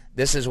it.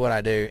 This is what I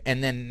do,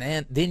 and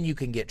then you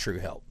can get true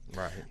help.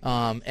 Right.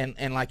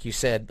 And like you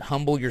said,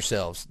 humble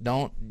yourselves.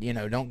 Don't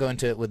go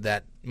into it with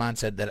that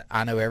mindset that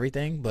I know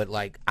everything, but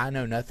like, I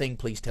know nothing,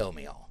 please tell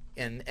me all.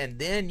 And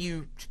then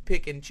you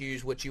pick and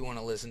choose what you want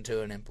to listen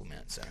to and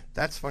implement. So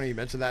that's funny you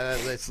mentioned that.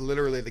 It's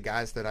literally the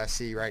guys that I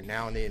see right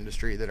now in the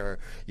industry that are,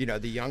 the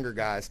younger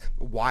guys.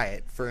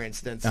 Wyatt, for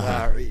instance,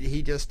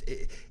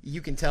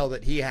 you can tell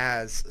that he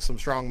has some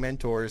strong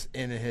mentors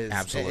in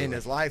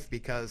his life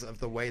because of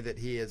the way that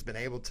he has been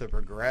able to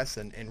progress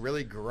and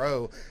really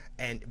grow.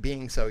 And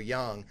being so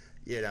young,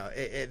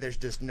 there's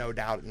just no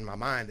doubt in my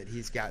mind that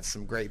he's got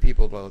some great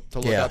people to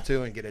look up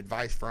to and get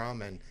advice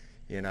from. And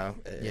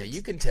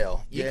you can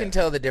tell. You can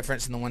tell the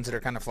difference in the ones that are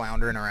kind of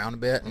floundering around a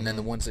bit, and then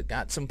the ones that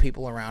got some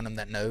people around them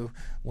that know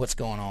what's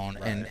going on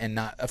and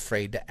not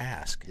afraid to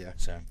ask. Yeah,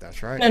 so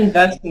that's right.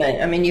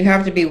 Investment. I mean, you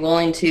have to be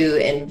willing to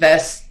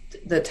invest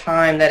the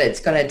time that it's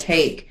going to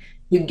take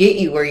to get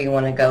you where you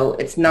want to go.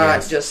 It's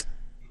not just,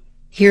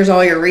 here's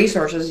all your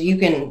resources. You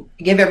can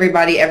give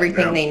everybody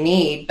everything they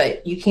need,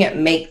 but you can't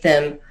make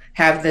them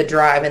have the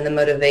drive and the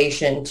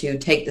motivation to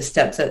take the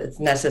steps that it's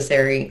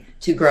necessary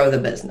to grow the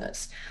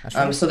business.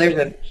 Right. So there's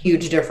a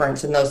huge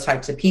difference in those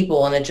types of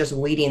people, and it's just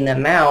weeding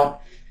them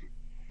out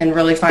and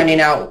really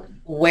finding out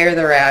where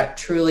they're at,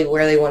 truly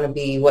where they want to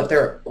be, what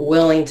they're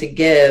willing to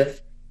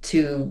give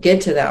to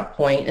get to that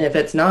point. And if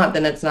it's not,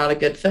 then it's not a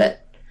good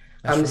fit.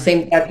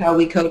 That's how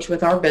we coach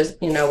with our business,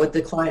 with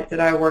the client that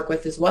I work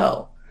with as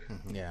well.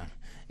 Yeah.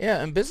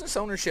 Yeah, and business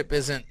ownership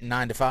isn't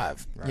 9 to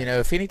 5. Right.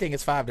 If anything,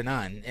 it's 5 to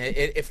 9,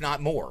 if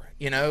not more.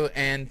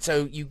 And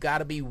so you got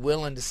to be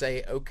willing to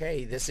say,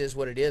 okay, this is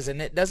what it is,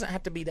 and it doesn't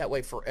have to be that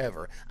way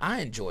forever.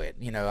 I enjoy it.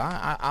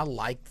 I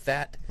like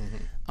that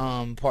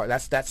part.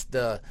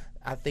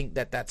 I think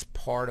that's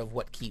part of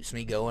what keeps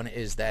me going,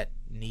 is that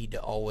need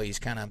to always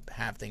kind of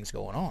have things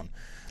going on.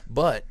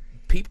 But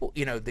people,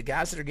 the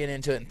guys that are getting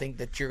into it and think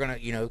that you're going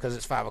to, because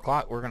it's 5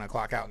 o'clock, we're going to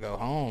clock out and go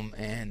home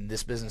and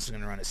this business is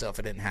going to run itself.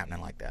 It isn't happening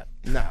like that.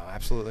 No,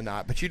 absolutely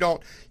not. But you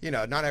don't,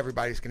 not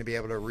everybody's going to be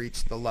able to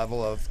reach the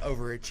level of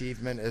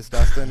overachievement as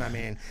Dustin. I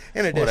mean,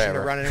 in addition to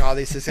running all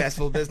these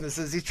successful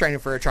businesses, he's training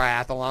for a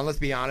triathlon. Let's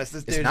be honest.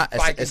 This dude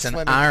it's an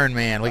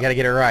Ironman. We got to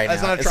get it right.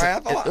 That's not a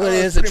triathlon? It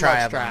is a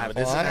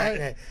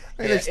triathlon.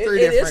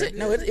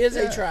 It is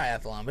a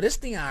triathlon, but it's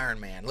the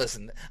Ironman.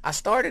 Listen, I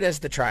started as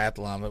the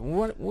triathlon, but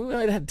we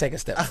might have to take a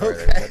step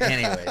further. Okay. But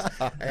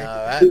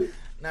anyways,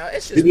 no,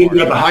 it's just. You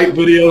got the hype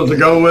videos to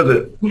go with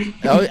it.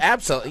 Oh,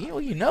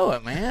 absolutely. You know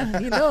it,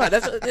 man. You know it.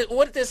 That's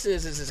what this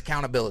is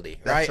accountability,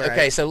 right?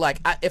 Okay, so like,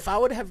 if I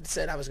would have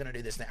said I was going to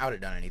do this thing, I would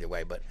have done it either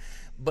way.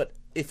 But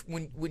if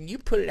when you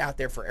put it out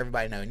there for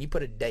everybody to know, and you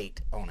put a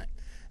date on it,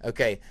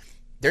 okay,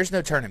 there's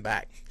no turning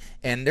back.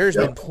 And there's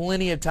been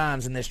plenty of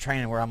times in this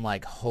training where I'm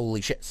like,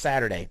 holy shit,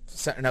 Sunday,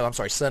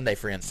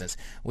 for instance,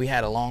 we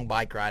had a long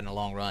bike ride and a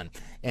long run.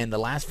 And the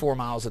last 4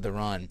 miles of the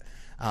run,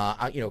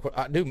 I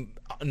do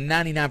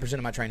 99%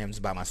 of my training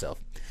by myself.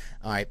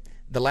 All right.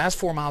 The last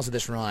 4 miles of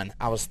this run,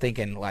 I was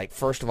thinking, like,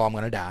 first of all, I'm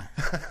going to die.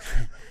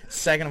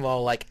 Second of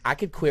all, like, I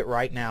could quit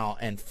right now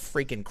and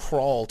freaking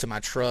crawl to my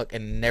truck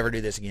and never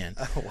do this again.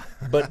 Oh, wow.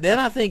 But then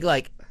I think,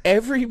 like,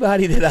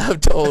 everybody that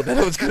I've told that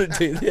I was going to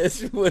do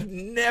this would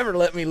never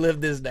let me live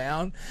this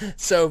down.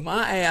 So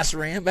my ass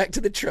ran back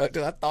to the truck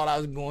till I thought I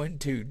was going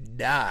to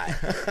die.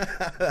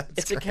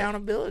 It's great.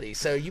 Accountability.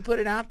 So you put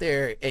it out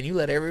there and you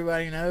let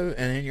everybody know,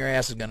 and then your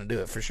ass is going to do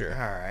it for sure. All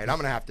right. I'm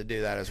going to have to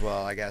do that as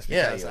well, I guess,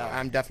 because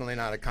I'm definitely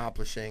not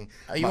accomplishing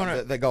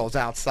the goals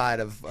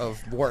outside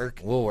of work.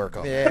 We'll work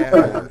on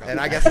that. And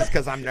I guess it's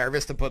because I'm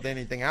nervous to put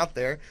anything out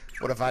there.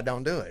 What if I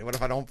don't do it? What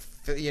if I don't,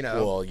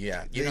 Well,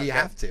 yeah. You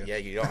have to. Yeah,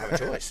 you don't have a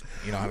choice.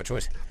 You don't have a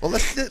choice. Well,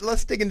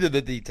 let's dig into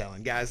the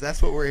detailing, guys.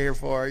 That's what we're here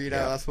for.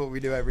 That's what we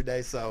do every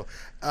day. So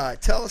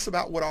tell us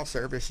about what all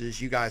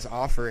services you guys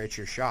offer at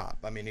your shop.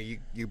 I mean,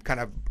 you kind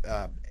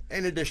of,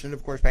 in addition,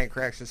 of course, paint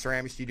correction,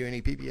 ceramics, do you do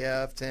any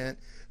PPF, tint?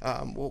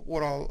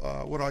 What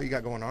all you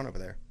got going on over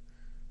there?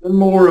 We're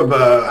more of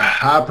a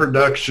high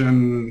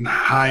production,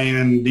 high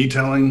end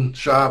detailing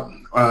shop.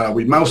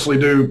 We mostly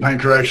do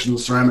paint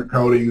corrections, ceramic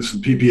coatings,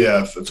 and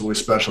PPF. That's what we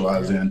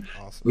specialize in.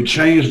 Awesome. We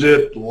changed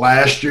it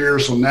last year,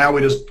 so now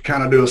we just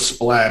kind of do a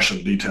splash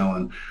of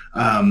detailing.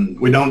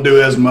 We don't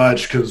do as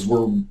much because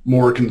we're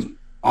more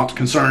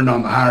concerned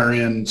on the higher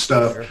end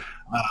stuff. Sure.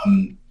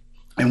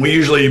 And we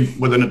usually,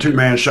 within a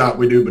two-man shop,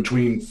 we do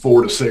between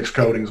 4 to 6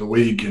 coatings a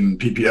week and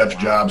PPF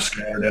jobs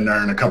scattered in there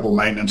and a couple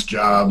maintenance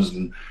jobs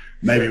and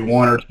maybe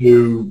 1 or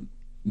 2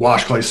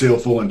 wash, clay, seal,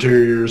 full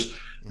interiors.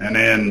 And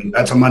then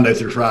that's a Monday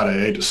through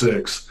Friday, 8 to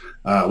 6,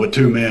 with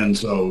 2 men.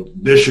 So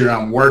this year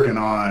I'm working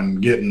on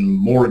getting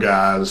more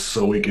guys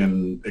so we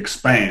can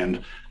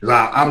expand.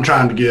 Because I'm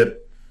trying to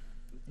get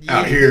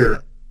out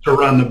here to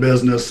run the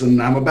business,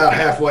 and I'm about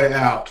halfway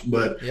out,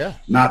 but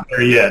not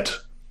there yet.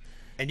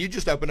 And you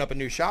just opened up a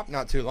new shop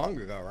not too long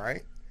ago,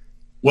 right?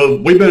 Well,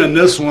 we've been in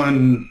this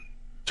one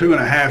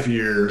 2.5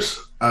 years.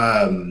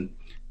 I'm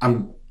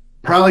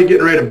probably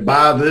getting ready to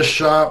buy this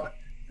shop.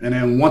 And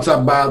then once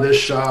I buy this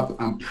shop,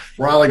 I'm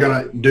probably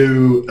going to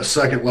do a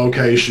second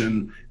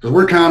location because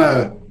we're kind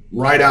of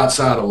right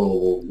outside of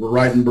Louisville. We're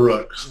right in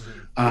Brooks.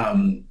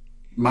 Mm-hmm.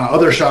 My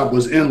other shop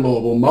was in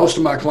Louisville. Most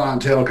of my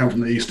clientele come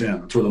from the East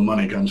End. That's where the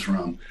money comes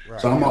from. Right.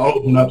 So I'm going to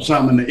open up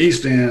something in the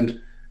East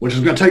End, which is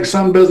going to take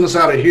some business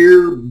out of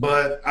here.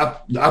 But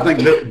I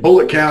think that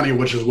Bullitt County,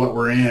 which is what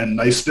we're in,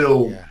 they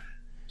still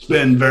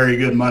spend very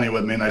good money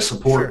with me, and they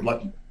support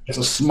it's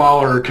a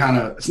smaller kind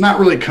of, it's not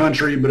really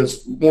country, but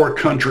it's more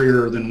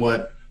countryer than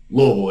what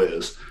Louisville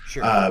is.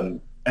 Sure.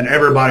 And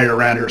everybody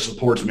around here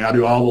supports me. I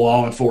do all the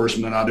law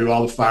enforcement. I do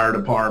all the fire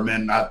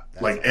department.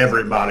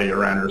 Everybody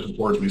around here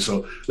supports me.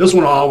 So this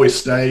one will always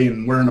stay,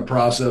 and we're in the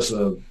process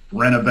of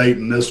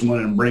renovating this one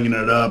and bringing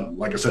it up.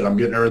 Like I said, I'm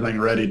getting everything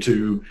ready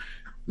to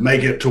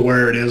make it to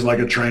where it is like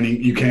a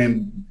training.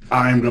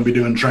 I am going to be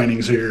doing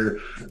trainings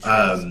here.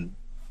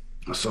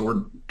 So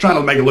we're trying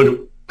to make it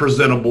look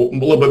presentable, a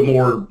little bit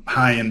more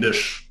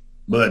high-end-ish,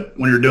 but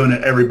when you're doing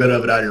it, every bit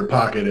of it out of your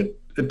pocket,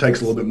 it takes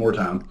a little bit more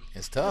time.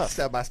 It's tough.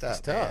 Step by step. It's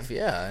tough,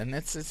 and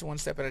it's one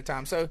step at a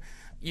time. So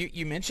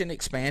you mentioned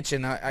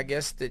expansion. I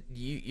guess that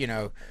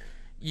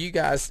you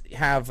guys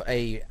have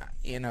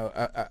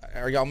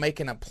are y'all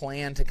making a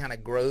plan to kind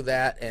of grow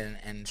that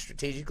and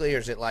strategically, or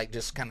is it like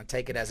just kind of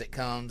take it as it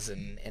comes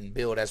and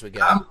build as we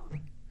go?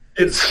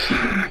 It's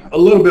a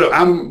little bit.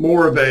 I'm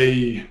more of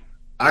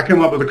I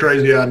come up with the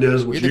crazy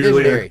ideas, which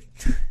usually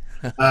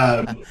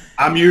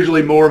I'm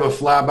usually more of a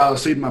fly by the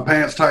seat of my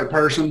pants type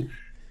person.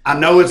 I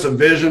know it's a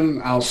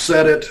vision. I'll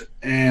set it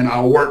and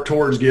I'll work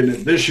towards getting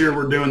it. This year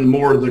we're doing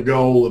more of the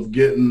goal of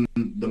getting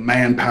the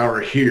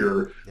manpower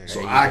here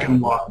so I can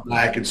walk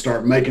back and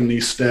start making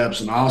these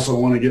steps. And I also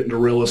want to get into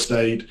real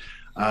estate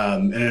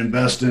and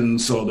invest in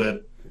so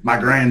that my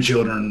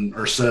grandchildren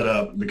are set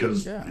up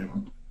because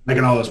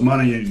making all this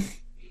money, you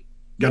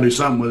got to do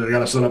something with it. I got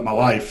to set up my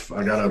life.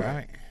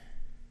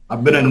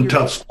 I've been in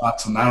tough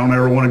spots, and I don't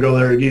ever want to go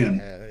there again.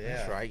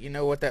 That's right. right? You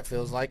know what that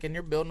feels like, and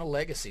you're building a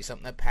legacy,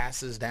 something that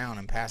passes down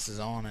and passes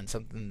on, and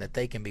something that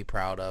they can be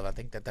proud of. I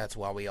think that's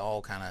why we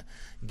all kind of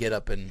get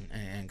up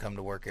and come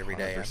to work every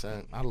day.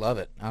 I love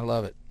it. I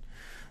love it.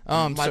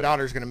 My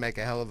daughter's going to make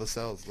a hell of a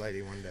sales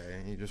lady one day,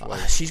 and you just wait.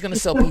 She's going to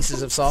sell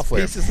pieces of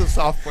software. Pieces of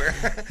software.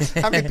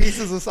 How many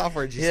pieces of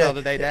software did you sell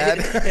today,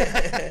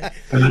 Dad?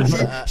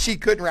 she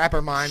couldn't wrap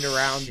her mind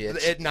around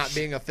it not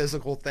being a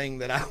physical thing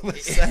that I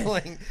was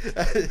selling.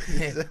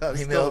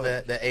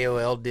 The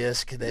AOL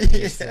disk that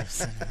used to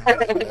send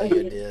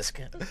a disk.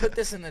 Put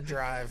this in the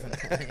drive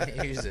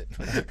and use it.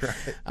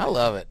 Right. I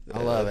love it.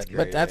 I love it.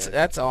 Great, but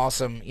that's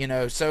awesome. You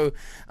know, so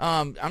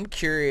I'm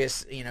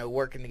curious, you know,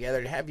 working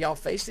together, have y'all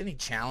faced any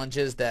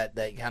challenges that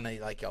kind of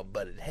like y'all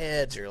butted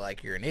heads or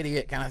like you're an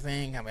idiot kind of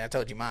thing? I mean, I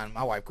told you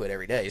my wife quit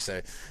every day.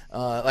 So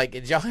like,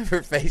 did y'all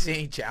ever face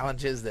any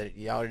challenges that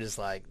y'all are just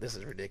like, this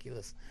is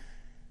ridiculous?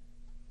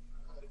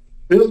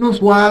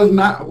 Business-wise,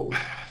 not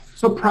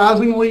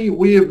surprisingly,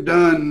 we have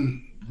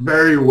done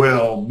very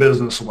well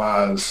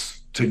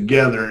business-wise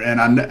together,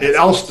 and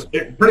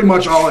it pretty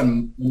much all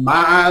in my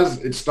eyes.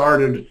 It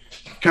started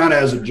kind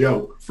of as a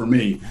joke for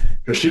me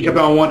because she kept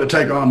on wanting to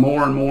take on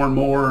more and more and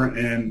more,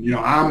 and you know,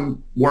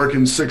 I'm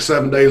working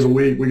 6-7 days a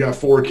week. We got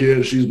 4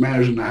 kids. She's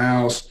managing the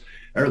house,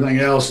 everything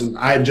else, and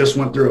I had just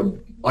went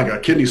through a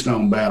kidney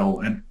stone battle,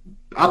 and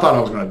I thought I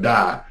was going to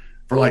die.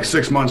 For like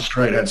 6 months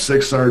straight, had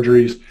 6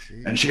 surgeries,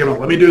 and she kept on,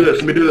 let me do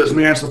this, let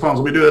me answer the phones,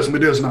 let me do this,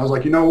 and I was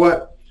like, you know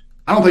what?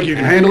 I don't think you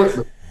can handle it,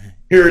 but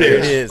here it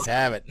is. It is,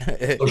 have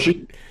it. So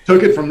she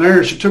took it from there,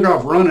 and she took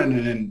off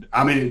running, and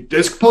I mean,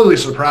 it's completely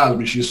surprised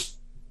me. She's,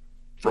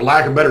 for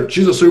lack of better,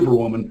 she's a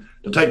superwoman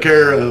to take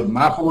care of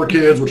my 4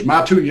 kids, which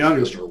my 2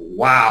 youngest are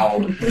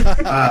wild.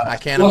 I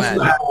can't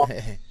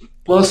imagine.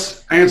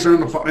 Plus answering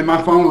the phone, and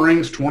my phone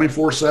rings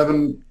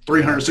 24/7,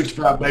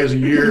 365 days a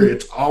year.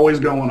 It's always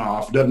going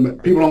off.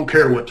 People don't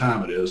care what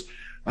time it is.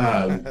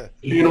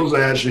 She handles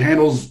that. She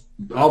handles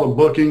all the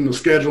booking, the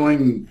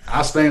scheduling.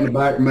 I stay in the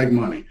back and make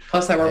money.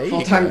 Plus, I work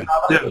full-time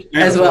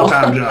as well.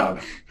 Full-time job.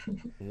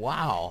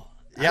 Wow.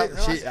 Yep,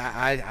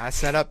 I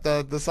set up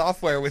the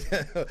software with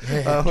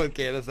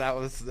Candace. That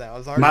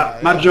was our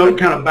my joke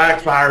kind of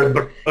backfired,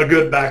 but a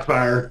good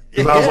backfire.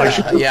 I was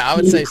like, I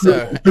would say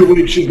so. 2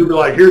 weeks she's gonna be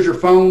like, "Here's your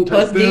phone."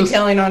 Plus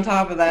detailing on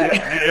top of that.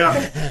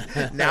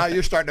 Yeah. Now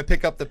you're starting to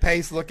pick up the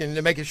pace, looking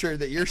to making sure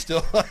that you're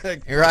still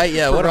right.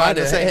 Yeah. What do I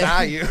do? The same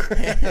value.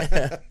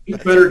 She's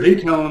better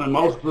detailing than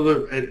most of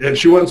the. And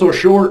she wasn't so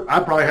short.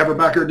 I'd probably have her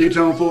back here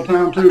detailing full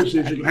time too, to see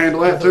if she can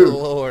handle that too.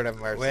 Lord have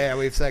mercy. Well, yeah,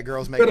 we've said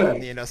girls make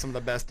some of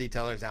the best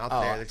detailers out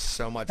there. There's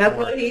so much. That's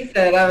more. what he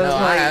said.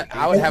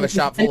 I would have a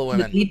shop full of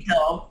women.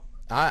 Detail.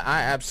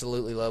 I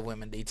absolutely love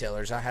women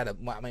detailers. I had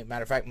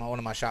matter of fact, one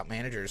of my shop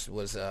managers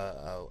was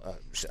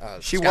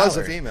she was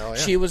a female.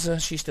 Yeah.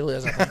 She still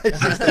is. I think.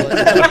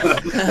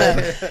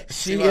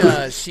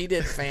 She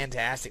did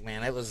fantastic,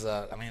 man. It was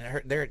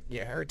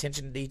her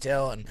attention to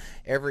detail, and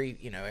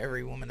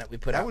every woman that we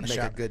put out in the shop.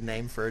 That would make a good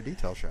name for a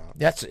detail shop.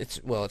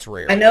 It's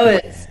rare. I know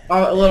it's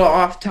a little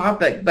off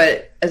topic,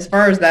 but as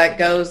far as that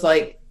goes,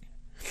 like,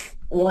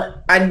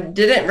 I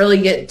didn't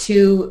really get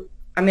too.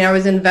 I mean, I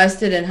was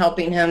invested in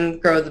helping him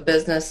grow the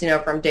business,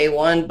 from day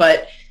one.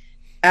 But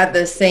at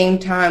the same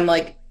time,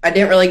 like, I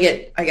didn't really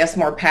get, I guess,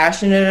 more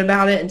passionate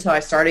about it until I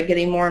started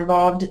getting more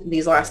involved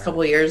these last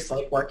couple of years,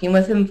 like working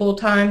with him full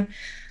time.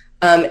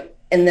 And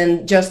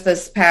then just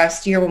this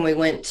past year when we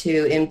went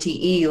to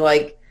MTE,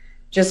 like,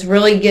 just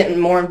really getting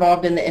more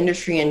involved in the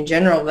industry in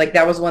general. Like,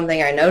 that was one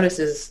thing I noticed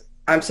is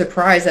I'm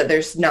surprised that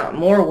there's not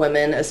more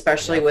women,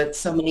 especially with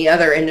so many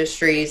other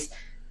industries.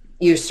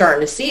 You're starting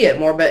to see it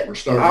more, but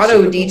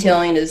auto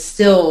detailing is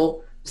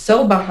still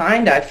so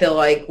behind, I feel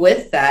like,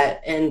 with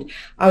that. And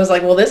I was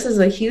like, well, this is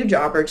a huge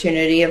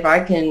opportunity. If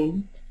I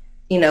can,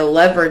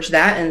 leverage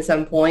that in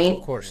some point,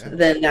 of course,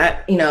 then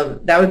that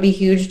would be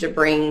huge to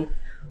bring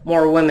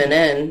more women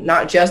in,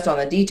 not just on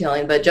the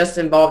detailing, but just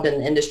involved in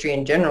the industry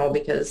in general,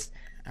 because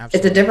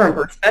It's a different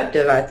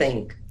perspective, I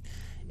think.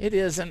 It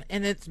is, and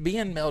it's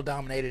being male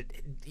dominated.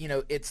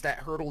 It's that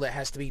hurdle that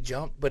has to be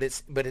jumped, but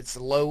it's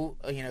low.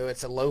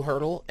 It's a low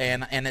hurdle,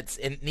 and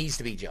it needs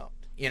to be jumped.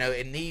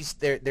 It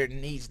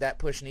needs that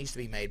push needs to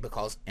be made,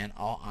 because in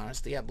all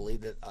honesty, I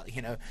believe that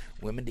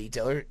women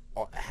detailers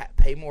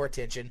pay more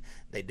attention.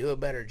 They do a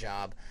better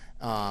job.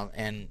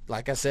 And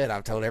like I said,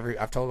 I've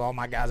told all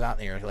my guys out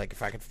there, like,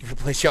 if I could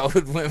replace y'all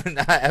with women,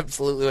 I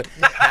absolutely would.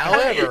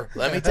 However,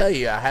 let me tell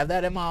you, I have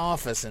that in my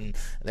office, and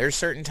there's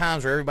certain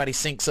times where everybody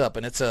syncs up,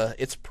 and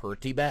it's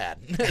pretty bad.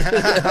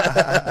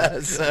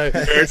 so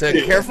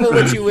careful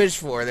what you wish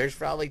for. There's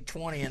probably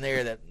 20 in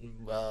there that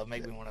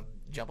make me want to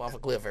jump off a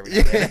cliff every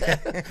day.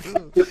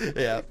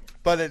 Yeah.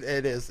 But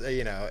it is,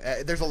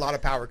 there's a lot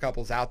of power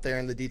couples out there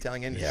in the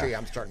detailing industry. Yeah.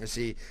 I'm starting to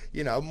see,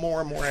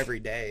 more and more every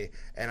day.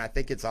 And I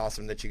think it's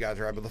awesome that you guys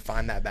are able to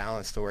find that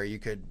balance to where you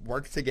could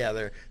work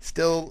together,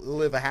 still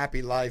live a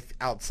happy life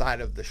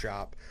outside of the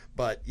shop.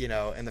 But,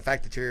 and the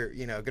fact that you're,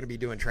 going to be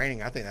doing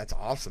training, I think that's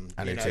awesome.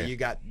 I do too. You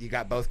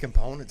got both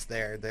components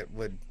there that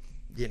would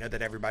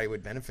that everybody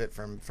would benefit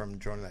from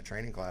joining that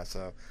training class.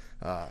 So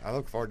I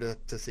look forward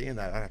to seeing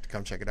that. I have to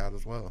come check it out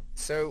as well.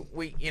 So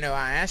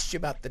I asked you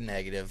about the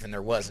negative, and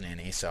there wasn't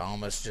any, so I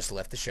almost just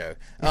left the show.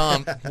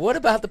 What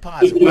about the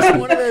positive? What's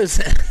one of those?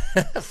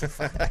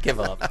 I give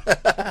up.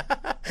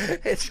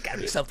 It's got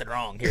to be something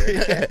wrong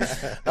here.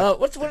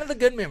 What's one of the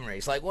good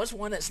memories? Like, what's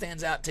one that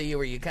stands out to you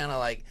where you kind of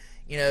like,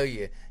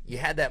 you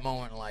had that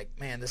moment like,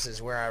 man, this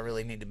is where I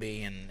really need to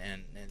be, and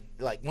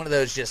like one of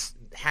those just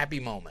happy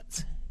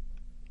moments.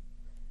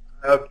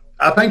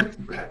 I think,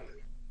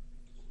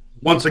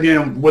 once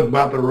again,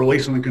 about the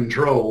releasing the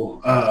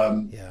control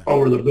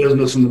over the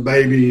business and the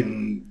baby,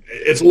 and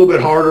it's a little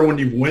bit harder when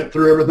you went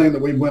through everything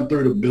that we went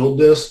through to build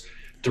this,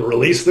 to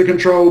release the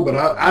control. But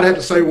I'd have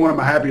to say one of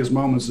my happiest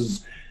moments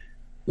is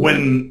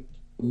when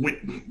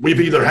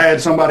we've either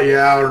had somebody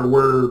out or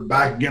we're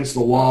back against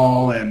the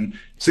wall, and it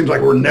seems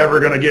like we're never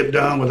going to get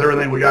done with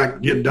everything we got to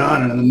get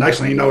done. And then the next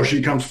thing you know,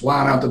 she comes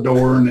flying out the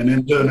door and then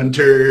into an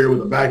interior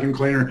with a vacuum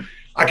cleaner.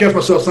 I catch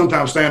myself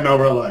sometimes standing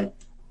over like,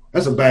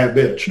 that's a bad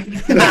bitch.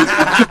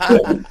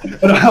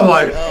 And I'm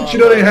like, she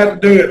doesn't even have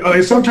to do it. I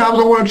mean, sometimes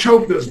I want to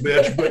choke this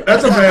bitch, but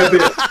that's a bad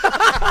bitch.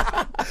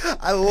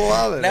 I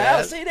love it.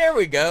 Now, see, there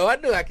we go. I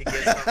knew I could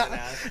get something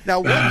out. Now,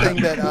 one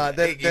thing that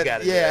you got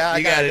to do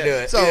it. Do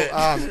it. So,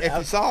 if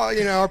you saw,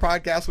 our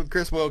podcast with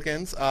Chris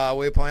Wilkins,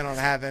 we plan on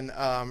having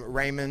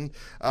Raymond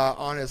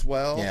on as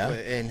well,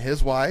 and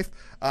his wife.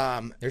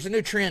 There's a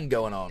new trend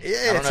going on.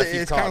 Yeah,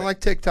 it's kind of like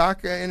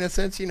TikTok in a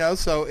sense,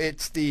 So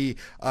it's the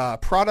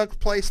product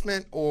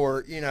placement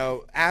or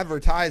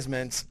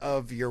advertisements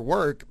of your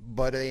work,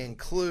 but they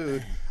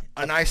include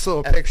a nice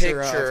little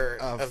picture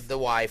of the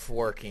wife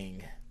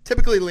working.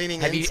 Typically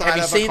leaning inside of a car.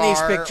 Have you seen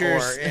these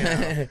pictures?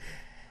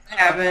 I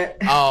haven't.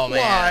 Oh,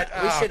 man.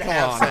 We should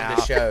have some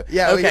to show.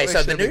 Yeah, okay,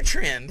 so the new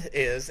trend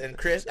is, and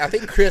I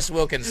think Chris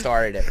Wilkins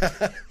started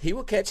it. He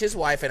will catch his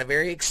wife in a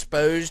very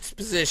exposed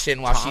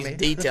position while she's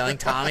detailing.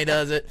 Tommy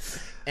does it.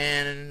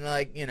 And,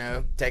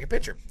 take a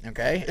picture,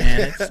 okay?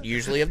 And it's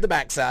usually of the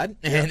backside,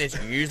 and it's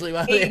usually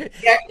while you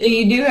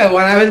do have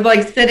one. I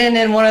was, sitting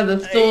in one of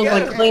the stools,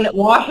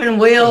 washing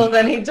wheels,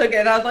 and he took it,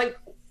 and I was like,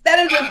 that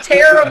is a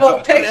terrible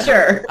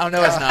picture. Oh,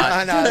 no, it's not.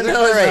 I know. They're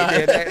great,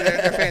 dude.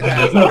 They're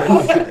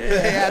fantastic.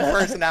 They had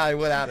personality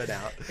without a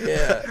doubt.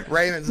 Yeah.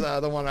 Raymond's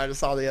the one I just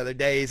saw the other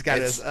day. He's got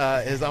his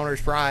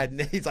owner's pride, and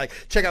he's like,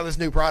 check out this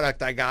new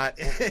product I got.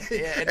 And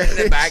in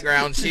the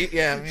background,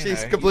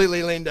 she's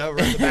completely leaned over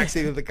in the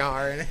backseat of the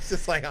car, and it's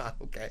just like, oh,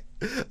 okay.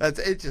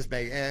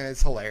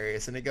 It's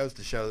hilarious, and it goes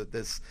to show that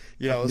this,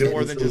 is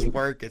more than just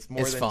work. It's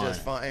more than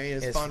just fun. I mean,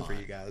 it's fun for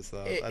you guys.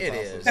 So it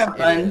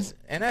awesome. is,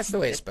 and that's the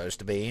way it's supposed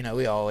to be.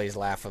 We always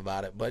laugh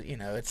about it, but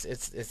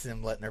it's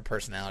them letting their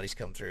personalities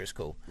come through. It's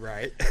cool,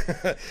 right?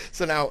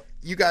 So now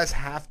you guys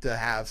have to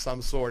have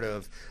some sort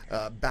of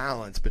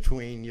balance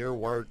between your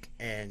work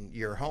and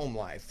your home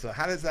life. So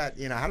how does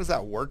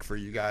that work for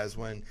you guys?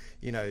 When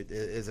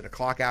is it a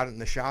clock out in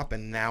the shop,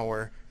 and now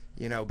we're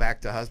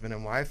back to husband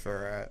and wife,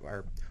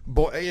 or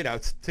boy,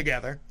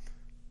 together?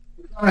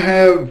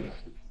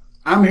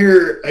 I'm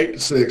here 8 to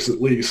 6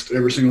 at least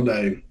every single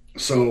day.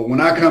 So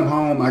when I come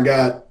home, I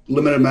got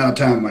limited amount of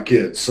time with my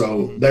kids,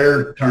 so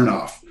they're turned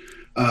off.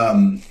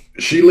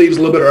 She leaves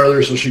a little bit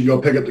earlier so she can go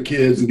pick up the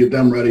kids and get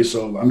them ready.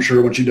 So I'm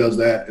sure when she does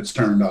that, it's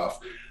turned off.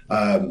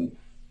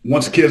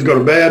 Once the kids go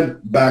to bed,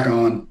 back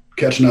on,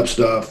 catching up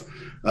stuff,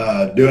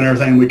 doing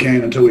everything we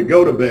can until we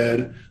go to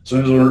bed. As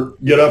soon as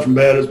we get up from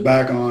bed, it's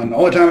back on. The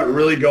only time it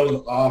really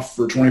goes off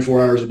for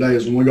 24 hours a day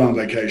is when we go on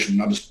vacation.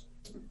 I'm just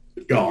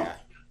gone.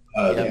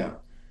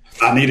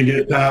 I need to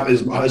get time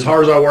as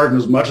hard as I work and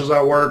as much as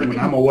I work. When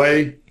I'm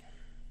away,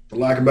 for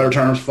lack of better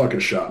terms, fuck a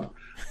shop.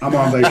 I'm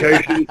on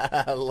vacation.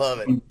 I love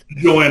it. I'm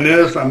doing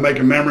this. I'm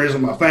making memories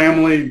of my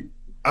family.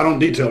 I don't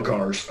detail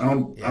cars. I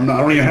don't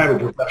even have a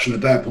profession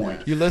at that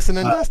point. You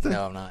listening, Dustin?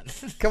 No, I'm not.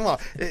 Come on.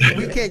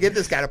 We can't get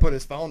this guy to put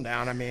his phone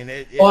down. I mean,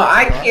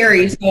 I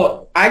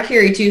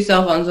carry 2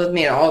 cell phones with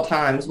me at all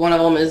times. One of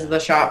them is the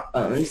shop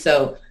phone.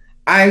 So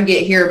I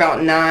get here about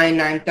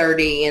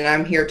 9:30, and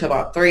I'm here till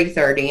about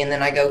 3:30, and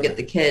then I go get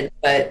the kids.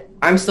 But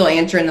I'm still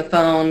answering the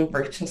phone,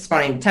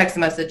 responding to text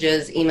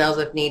messages, emails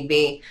if need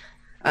be,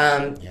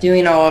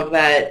 doing all of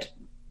that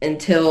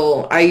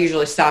until I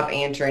usually stop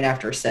answering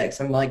after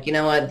 6. I'm like, you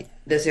know what?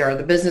 These are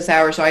the business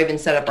hours, so I even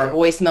set up our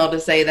voicemail to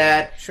say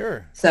that.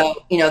 Sure.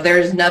 So,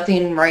 there's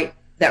nothing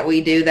that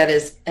we do that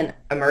is an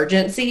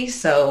emergency,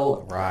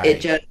 so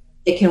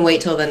it can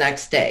wait till the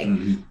next day.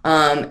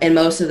 Mm-hmm. And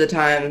most of the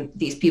time,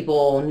 these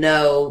people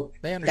know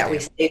that we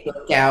stay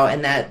booked out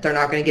and that they're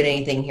not going to get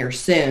anything here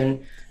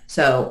soon.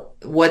 So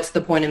what's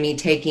the point of me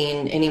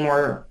taking any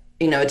more,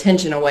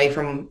 attention away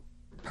from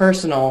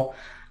personal?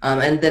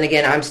 And then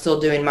again, I'm still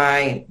doing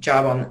my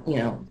job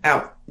on,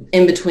 out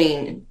in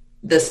between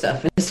this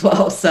stuff as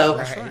well. So,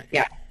 That's right.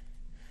 Yeah.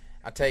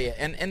 I tell you,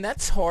 and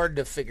that's hard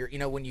to figure. You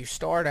know, when you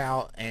start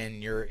out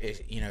and you're,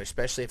 you know,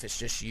 especially if it's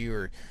just you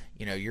or,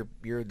 you know,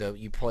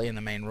 you play in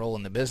the main role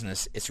in the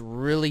business, it's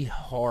really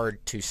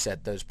hard to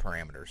set those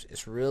parameters.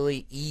 It's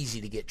really easy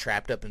to get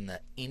trapped up in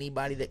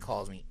anybody that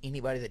calls me,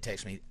 anybody that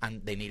texts me,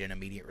 they need an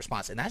immediate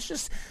response, and that's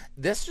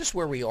just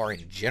where we are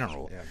in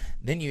general. Yeah.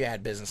 Then you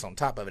add business on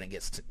top of it, and it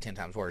gets 10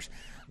 times worse.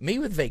 Me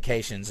with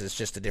vacations is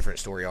just a different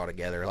story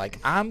altogether. Like,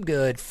 I'm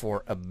good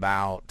for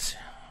about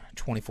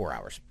 24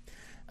 hours.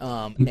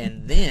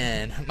 And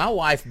then my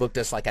wife booked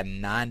us like a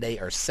 9-day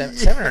or 7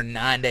 or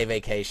 9-day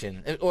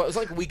vacation. It was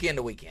like weekend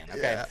to weekend.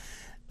 Okay. Yeah.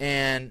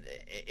 And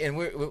it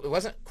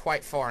wasn't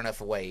quite far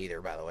enough away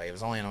either, by the way. It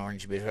was only in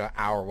Orange Beach, an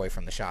hour away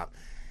from the shop.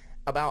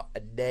 About a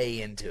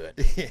day into it,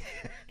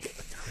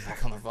 I'm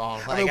back on the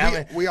phone.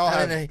 Like, we all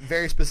have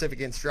very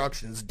specific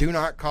instructions. Do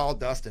not call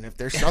Dustin if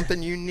there's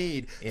something you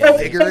need.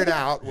 Figure it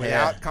out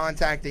without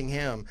contacting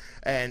him.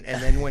 And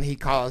then when he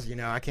calls, you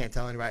know, I can't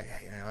tell anybody.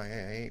 You know,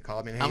 he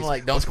called me. And I'm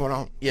like, what's going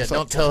on? Yeah,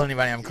 don't tell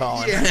anybody I'm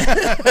calling.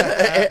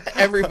 Yeah.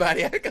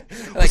 Everybody,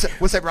 like,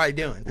 what's everybody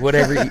doing?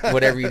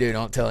 Whatever you do,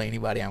 don't tell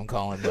anybody I'm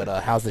calling. But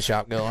how's the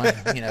shop going?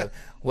 You know.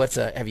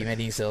 Have you made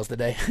any sales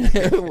today?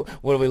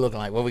 What are we looking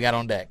like? What we got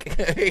on deck?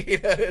 You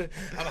know,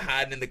 I'm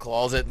hiding in the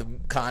closet in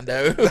the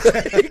condo.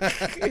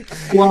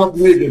 Well,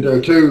 we did there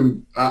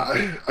too.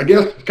 I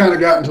guess kind of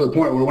gotten to the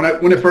point where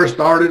when it first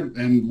started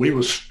and we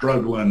was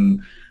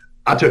struggling,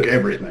 I took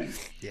everything.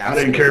 Yeah, I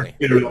didn't care if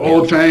you needed an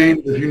oil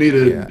change, if you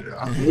needed,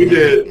 we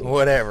did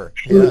whatever.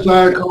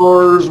 Suicide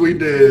cars, we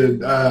did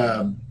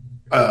bed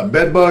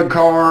bug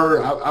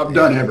car. I've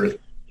done everything.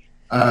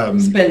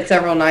 Spent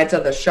several nights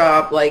at the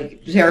shop,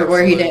 like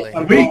where he didn't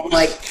come home.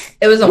 Like,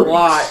 it was a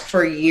lot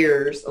for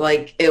years.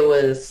 Like, it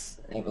was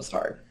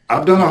hard.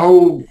 I've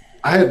done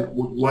I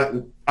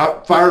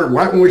fired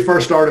right when we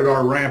first started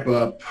our ramp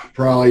up,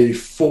 probably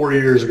 4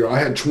 years ago. I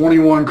had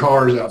 21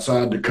 cars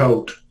outside the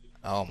coat,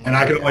 and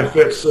I could only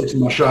fit 6 in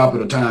my shop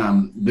at a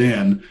time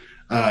then.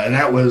 And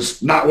that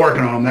was not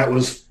working on them. That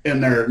was in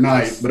there at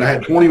night. But I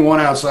had 21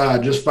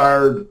 outside, just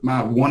fired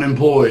my one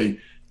employee.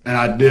 And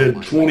I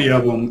did 20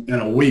 of them in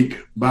a week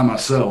by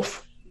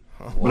myself.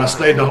 Wow. But I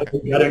stayed the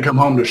whole week. I didn't come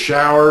home to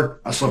shower.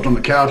 I slept on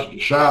the couch at the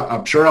shop.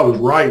 I'm sure I was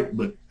right,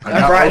 but I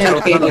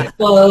got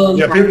clothes.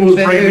 Yeah, people was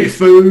bringing me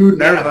food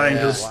and everything.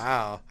 Yeah.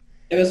 Wow.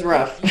 It was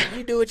rough.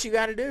 You do what you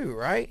got to do,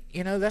 right?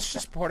 You know, that's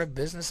just part of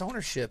business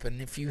ownership.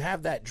 And if you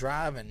have that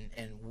drive and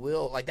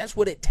will, like, that's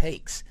what it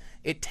takes.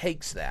 It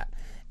takes that.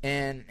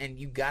 And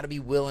you got to be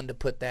willing to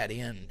put that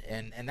in.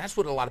 And that's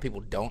what a lot of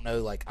people don't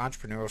know. Like,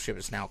 entrepreneurship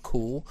is now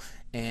cool,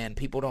 and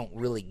people don't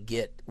really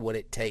get what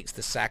it takes,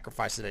 the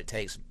sacrifice that it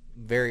takes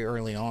very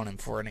early on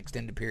and for an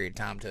extended period of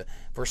time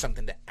for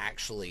something to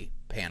actually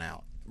pan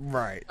out.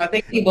 Right. I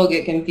think people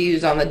get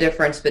confused on the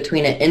difference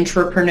between an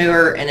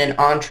intrapreneur and an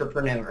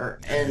entrepreneur.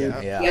 And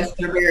yes,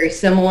 they're very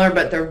similar,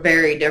 but they're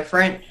very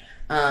different.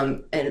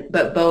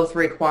 But both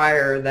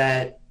require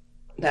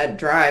that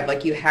drive.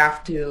 Like, you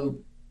have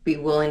to be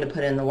willing to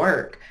put in the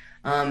work.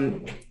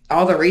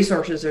 All the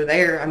resources are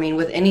there. I mean,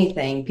 with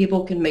anything,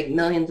 people can make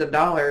millions of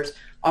dollars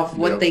off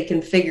what they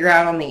can figure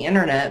out on the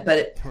internet,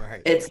 but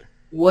it's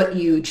what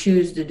you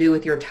choose to do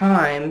with your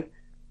time.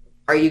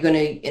 Are you going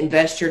to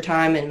invest your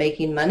time in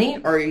making money,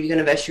 or are you going to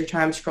invest your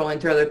time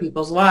scrolling through other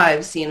people's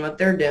lives, seeing what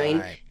they're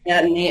doing,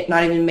 and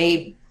not even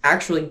may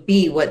actually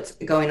be what's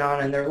going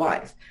on in their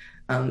life?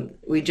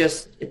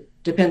 It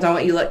depends on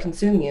what you let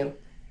consume you.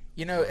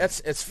 You know,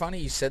 it's funny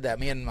you said that.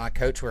 Me and my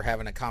coach were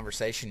having a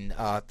conversation.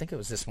 I think it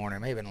was this morning,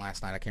 maybe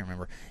last night. I can't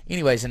remember.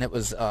 Anyways, and it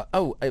was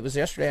it was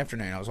yesterday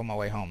afternoon. I was on my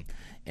way home,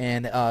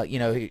 and you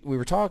know, we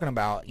were talking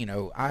about, you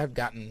know, I've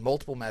gotten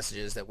multiple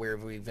messages that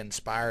we've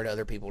inspired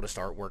other people to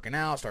start working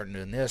out, starting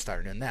doing this,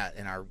 starting doing that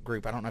in our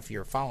group. I don't know if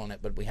you're following it,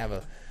 but we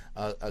have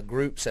a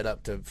group set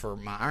up for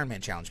my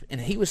Ironman challenge, and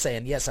he was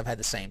saying, yes, I've had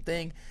the same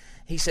thing.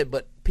 He said,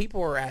 but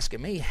people are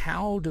asking me,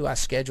 how do I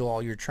schedule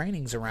all your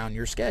trainings around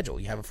your schedule?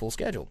 You have a full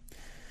schedule.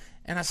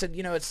 And I said,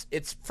 you know, it's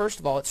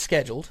first of all, it's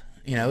scheduled.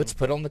 You know, it's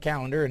put on the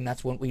calendar, and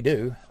that's what we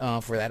do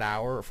for that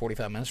hour or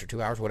 45 minutes or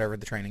 2 hours, whatever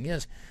the training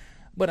is.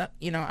 But,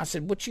 you know, I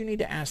said, what you need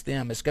to ask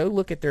them is go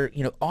look at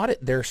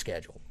audit their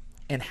schedule.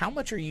 And how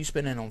much are you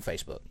spending on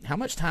Facebook? How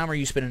much time are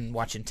you spending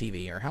watching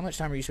TV? Or how much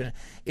time are you spending?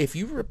 If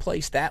you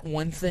replace that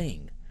one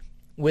thing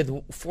with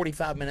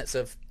 45 minutes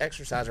of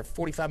exercise or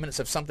 45 minutes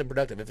of something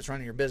productive, if it's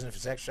running your business, if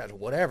it's exercise or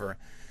whatever,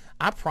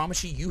 I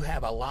promise you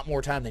have a lot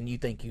more time than you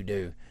think you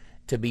do.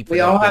 We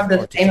all have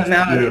the same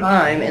amount of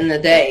time in the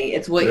day.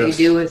 It's what you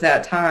do with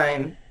that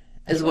time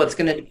is what's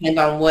going to depend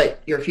on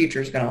what your future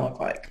is going to look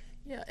like.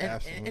 Yeah,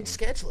 and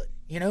schedule it.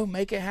 You know,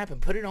 make it happen.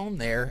 Put it on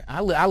there.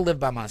 I live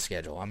by my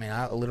schedule. I mean,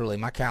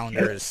 my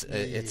calendar is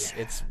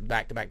it's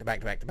back to back to back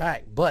to back to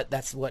back. But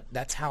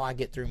that's how I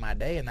get through my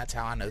day, and that's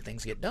how I know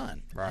things get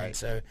done. Right. And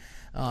so,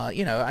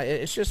 you know,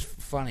 it's just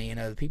funny. You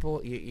know, the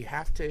people you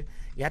have to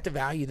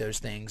value those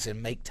things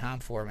and make time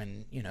for them,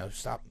 and, you know,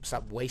 stop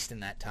wasting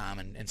that time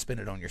and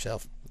spend it on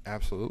yourself.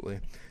 Absolutely.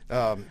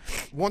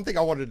 One thing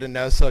I wanted to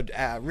know, so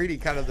reading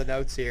kind of the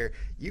notes here,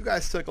 you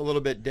guys took a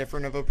little bit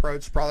different of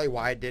approach, probably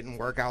why it didn't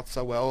work out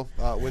so well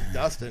with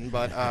Dustin,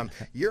 but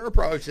your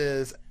approach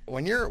is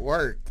when you're at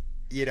work,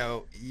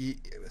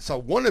 so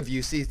one of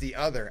you sees the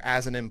other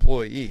as an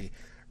employee,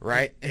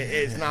 right?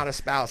 It's not a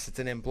spouse, it's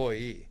an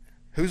employee.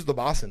 Who's the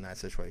boss in that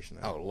situation,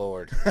 though? Oh,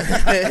 Lord. We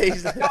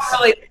don't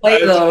really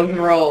play those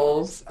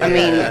roles. I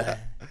mean,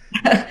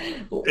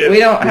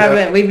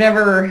 we've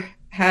never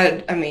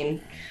had,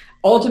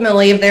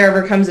 ultimately, if there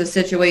ever comes a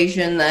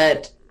situation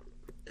that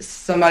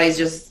somebody's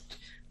just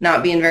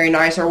not being very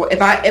nice, or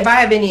if I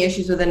have any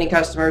issues with any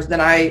customers,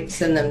 then I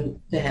send them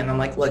to him. I'm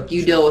like, look,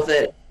 you deal with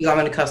it because I'm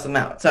going to cuss them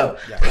out. So,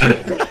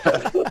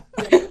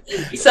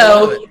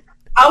 so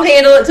I'll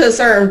handle it to a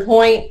certain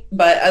point,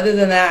 but other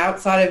than that,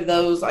 outside of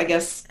those, I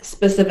guess,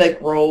 specific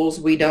roles,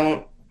 we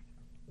don't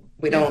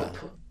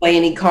play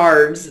any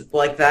cards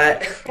like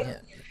that. Yeah.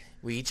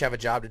 We each have a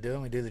job to do,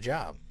 and we do the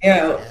job.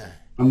 Yeah.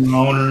 I'm the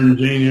owner and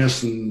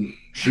genius, and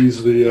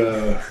she's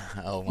the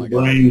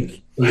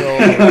brain.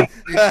 Yeah.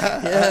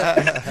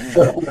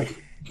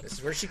 This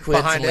is where she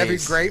quits. Behind every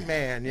great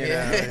man,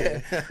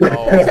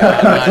 Oh,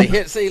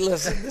 God. See,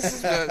 listen, this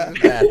is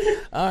bad.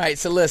 All right,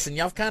 so listen,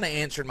 y'all kind of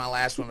answered my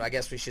last one, but I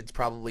guess we should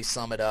probably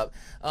sum it up.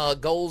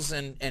 Goals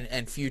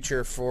and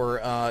future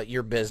for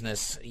your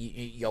business.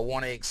 Y'all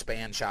want to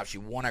expand shops. You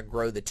want to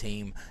grow the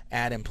team,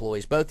 add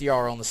employees. Both of y'all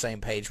are on the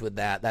same page with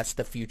that. That's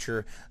the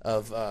future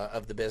of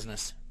the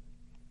business.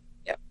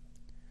 Yep.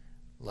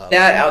 Love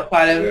that it.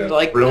 Outside of the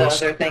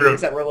other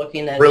things that we're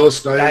looking at real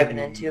estate, diving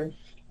into.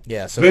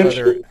 Yeah, so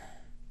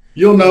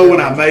you'll know when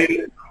I made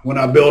it, when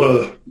I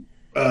built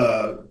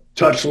a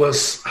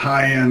touchless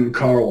high-end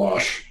car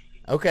wash.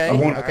 Okay,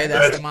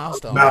 that's the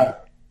milestone.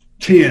 About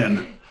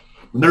 10.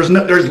 There's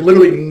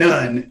literally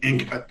none in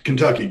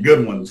Kentucky,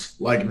 good ones.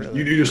 Like, really?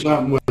 You do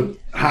something with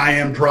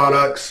high-end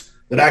products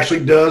that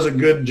actually does a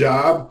good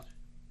job,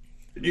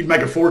 you'd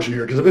make a fortune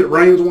here. Because if it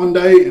rains one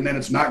day and then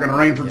it's not going to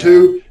rain for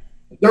 2,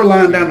 they're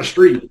lying down the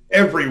street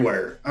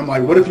everywhere. I'm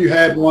like, what if you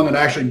had one that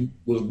actually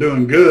was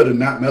doing good and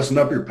not messing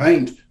up your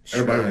paint?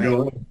 Everybody would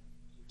go in.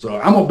 So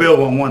I'm gonna build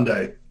one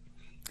day.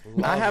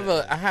 I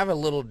have a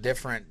little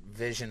different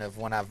vision of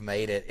when I've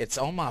made it. It's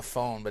on my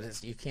phone, but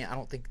you can't. I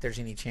don't think there's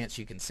any chance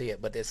you can see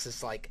it. But it's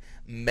just like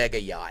mega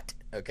yacht.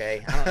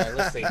 Okay, I don't know.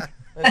 Let's see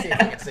if you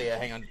can see it.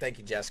 Hang on. Thank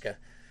you, Jessica.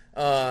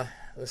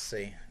 Let's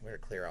see. We're gonna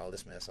clear all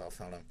this mess off.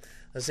 Hold on.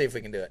 Let's see if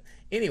we can do it.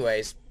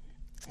 Anyways,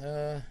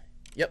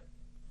 yep.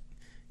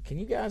 Can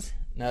you guys?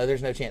 No,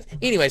 there's no chance.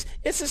 Anyways,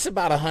 it's just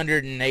about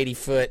 180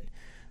 foot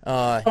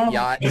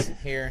yacht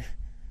here.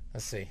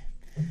 Let's see.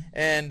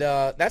 And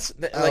that's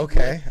like,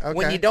 okay.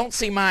 When you don't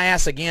see my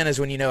ass again is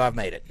when you know I've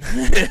made it.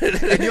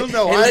 And you'll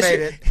know I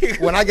made it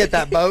when I get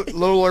that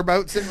littler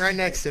boat sitting right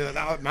next to it.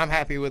 I'm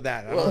happy with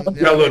that.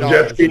 Got a little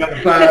jet ski on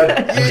the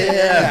side.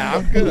 Yeah,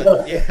 I'm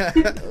good. Yeah.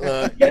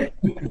 Look,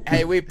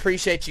 hey, we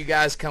appreciate you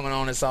guys coming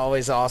on. It's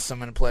always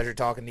awesome and a pleasure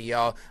talking to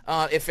y'all.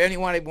 If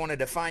anyone wanted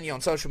to find you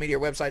on social media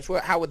or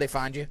websites, how would they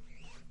find you?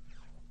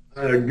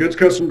 Goods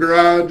Custom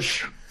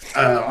Garage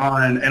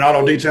and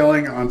auto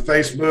detailing on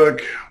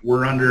Facebook.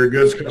 We're under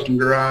Goods Custom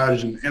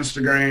Garage and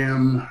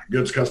Instagram.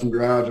 Goods Custom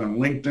Garage on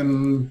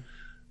LinkedIn.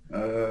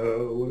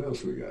 What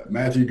else we got?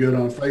 Matthew Good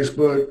on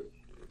Facebook.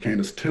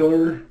 Candace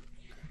Tiller.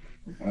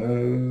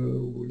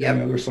 Any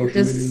other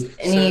social media?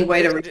 Any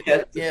way to reach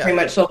us. Pretty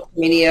much social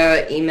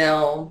media,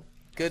 email.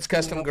 Goods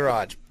Custom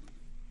Garage.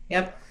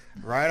 Yep.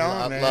 Right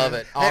on, man. Love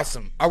it.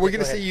 Awesome. Hey, are we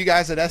going to see you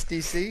guys at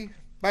SDC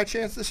by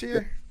chance this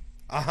year?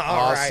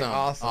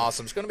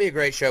 Awesome. It's going to be a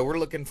great show. We're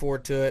looking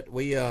forward to it.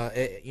 We,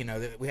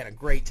 we had a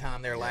great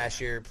time there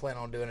last year. Plan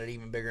on doing it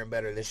even bigger and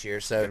better this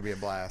year. So it'll be a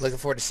blast. Looking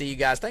forward to see you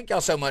guys. Thank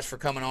y'all so much for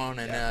coming on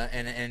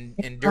and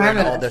enduring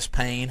all this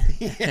pain.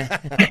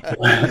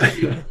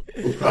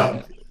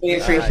 We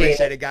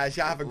appreciate it, guys.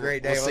 Y'all have a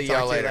great day. We'll see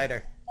y'all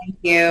later. Thank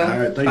you. All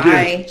right, thank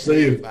Bye. you.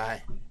 See you.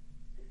 Bye.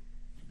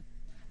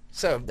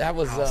 So that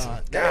was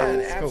awesome.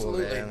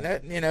 absolutely. Cool,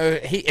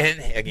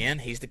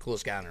 He's the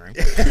coolest guy in the room.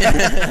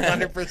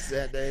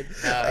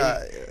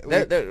 100%,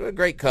 dude. They're a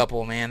great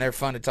couple, man. They're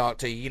fun to talk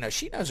to. You know,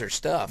 she knows her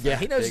stuff. Yeah,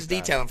 he knows his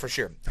detailing for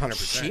sure.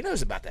 100%. She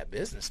knows about that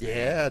business, man.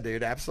 Yeah,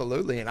 dude,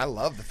 absolutely. And I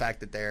love the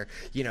fact that they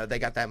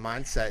got that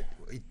mindset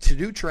to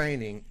do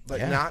training, but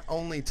not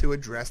only to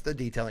address the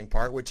detailing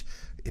part, which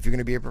if you're going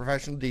to be a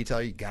professional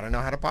detailer, you got to know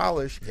how to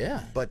polish.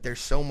 Yeah. But there's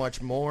so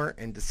much more,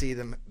 and to see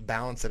them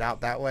balance it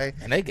out that way.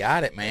 And they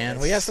got it, man.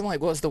 We asked them,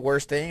 like, what's the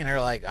worst thing? And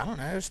they're like, I don't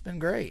know. It's been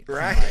great.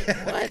 Right.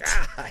 I'm like,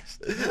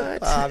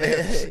 what?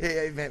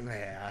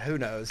 Man, who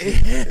knows?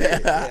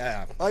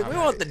 Like, we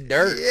want the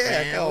dirt,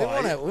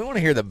 man. We want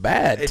to hear the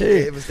bad, too.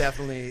 It was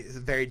definitely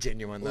very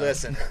genuine, though.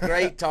 Listen,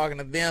 great talking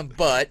to them,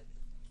 but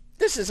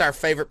This is our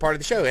favorite part of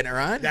the show, isn't it,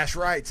 Ryan? That's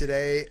right.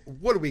 Today,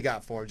 what do we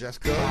got for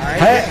Jessica? All right.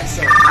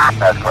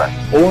 That's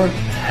correct. Or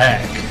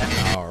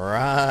hack. All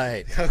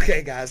right.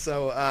 Okay, guys.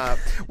 So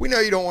we know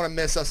you don't want to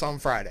miss us on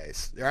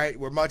Fridays, right?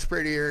 We're much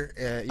prettier,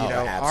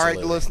 absolutely. all right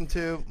to listen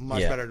to,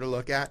 much better to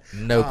look at.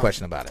 No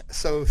question about it.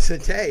 So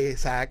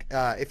today's hack,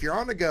 if you're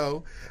on the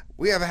go,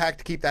 we have a hack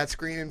to keep that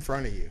screen in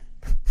front of you.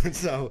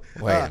 So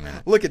wait a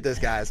minute. Look at this,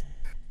 guys.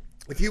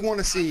 If you want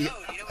to see,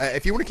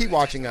 if you want to keep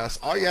watching us,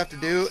 all you have to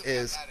do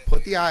is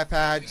put the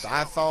iPad, the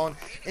iPhone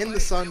in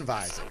the sun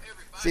visor.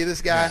 See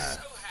this guy?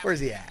 No. Where's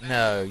he at?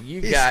 No,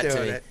 you He's got doing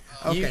to. it.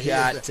 Okay, you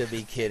got to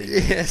be kidding me.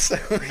 Yes.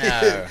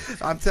 No.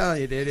 I'm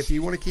telling you, dude, if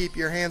you want to keep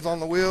your hands on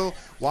the wheel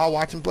while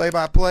watching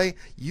play-by-play,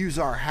 use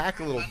our hack,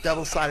 a little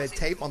double-sided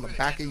tape on the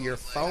back of your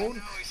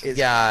phone.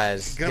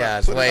 Guys,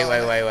 wait.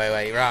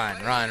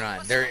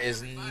 Ryan. There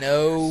is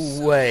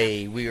no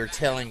way we are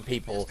telling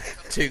people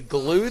to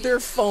glue their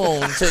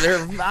phone to their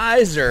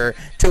visor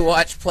to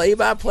watch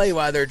play-by-play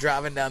while they're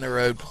driving down the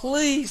road.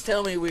 Please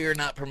tell me we are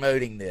not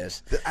promoting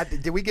this.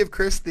 Did we give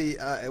Chris the,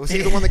 was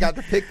he the one that got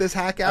to pick this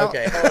hack out?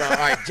 Okay, hold on. All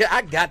right,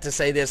 I got to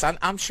say this.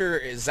 I'm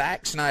sure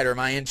Zach Snyder,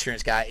 my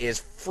insurance guy, is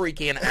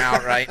freaking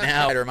out right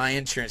now.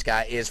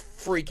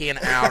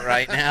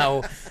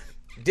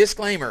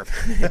 Disclaimer,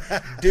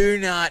 do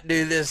not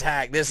do this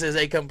hack. This is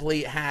a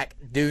complete hack.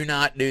 Do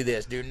not do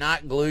this. Do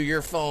not glue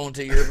your phone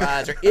to your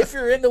visor. If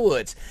you're in the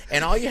woods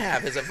and all you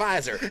have is a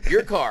visor,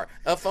 your car,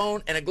 a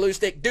phone, and a glue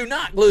stick, do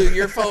not glue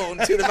your phone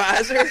to the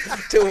visor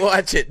to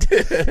watch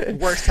it.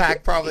 Worst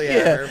hack probably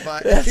ever.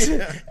 But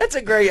that's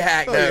a great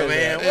hack, though,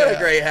 man. What a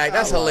great hack.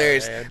 That's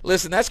hilarious.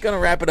 Listen, that's going to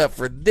wrap it up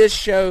for this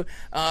show.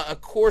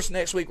 Of course,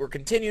 next week we're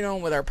continuing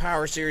on with our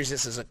Power Series.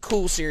 This is a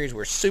cool series.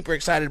 We're super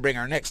excited to bring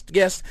our next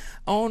guest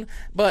on.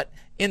 But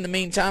in the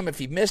meantime, if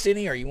you've missed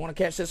any or you want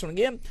to catch this one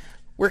again,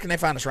 where can they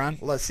find us, Ron?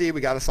 Let's see. We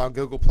got us on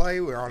Google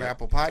Play. We're on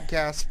Apple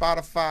Podcasts,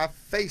 Spotify,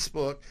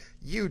 Facebook,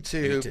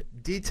 YouTube,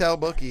 Detail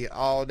Bookie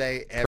all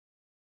day, every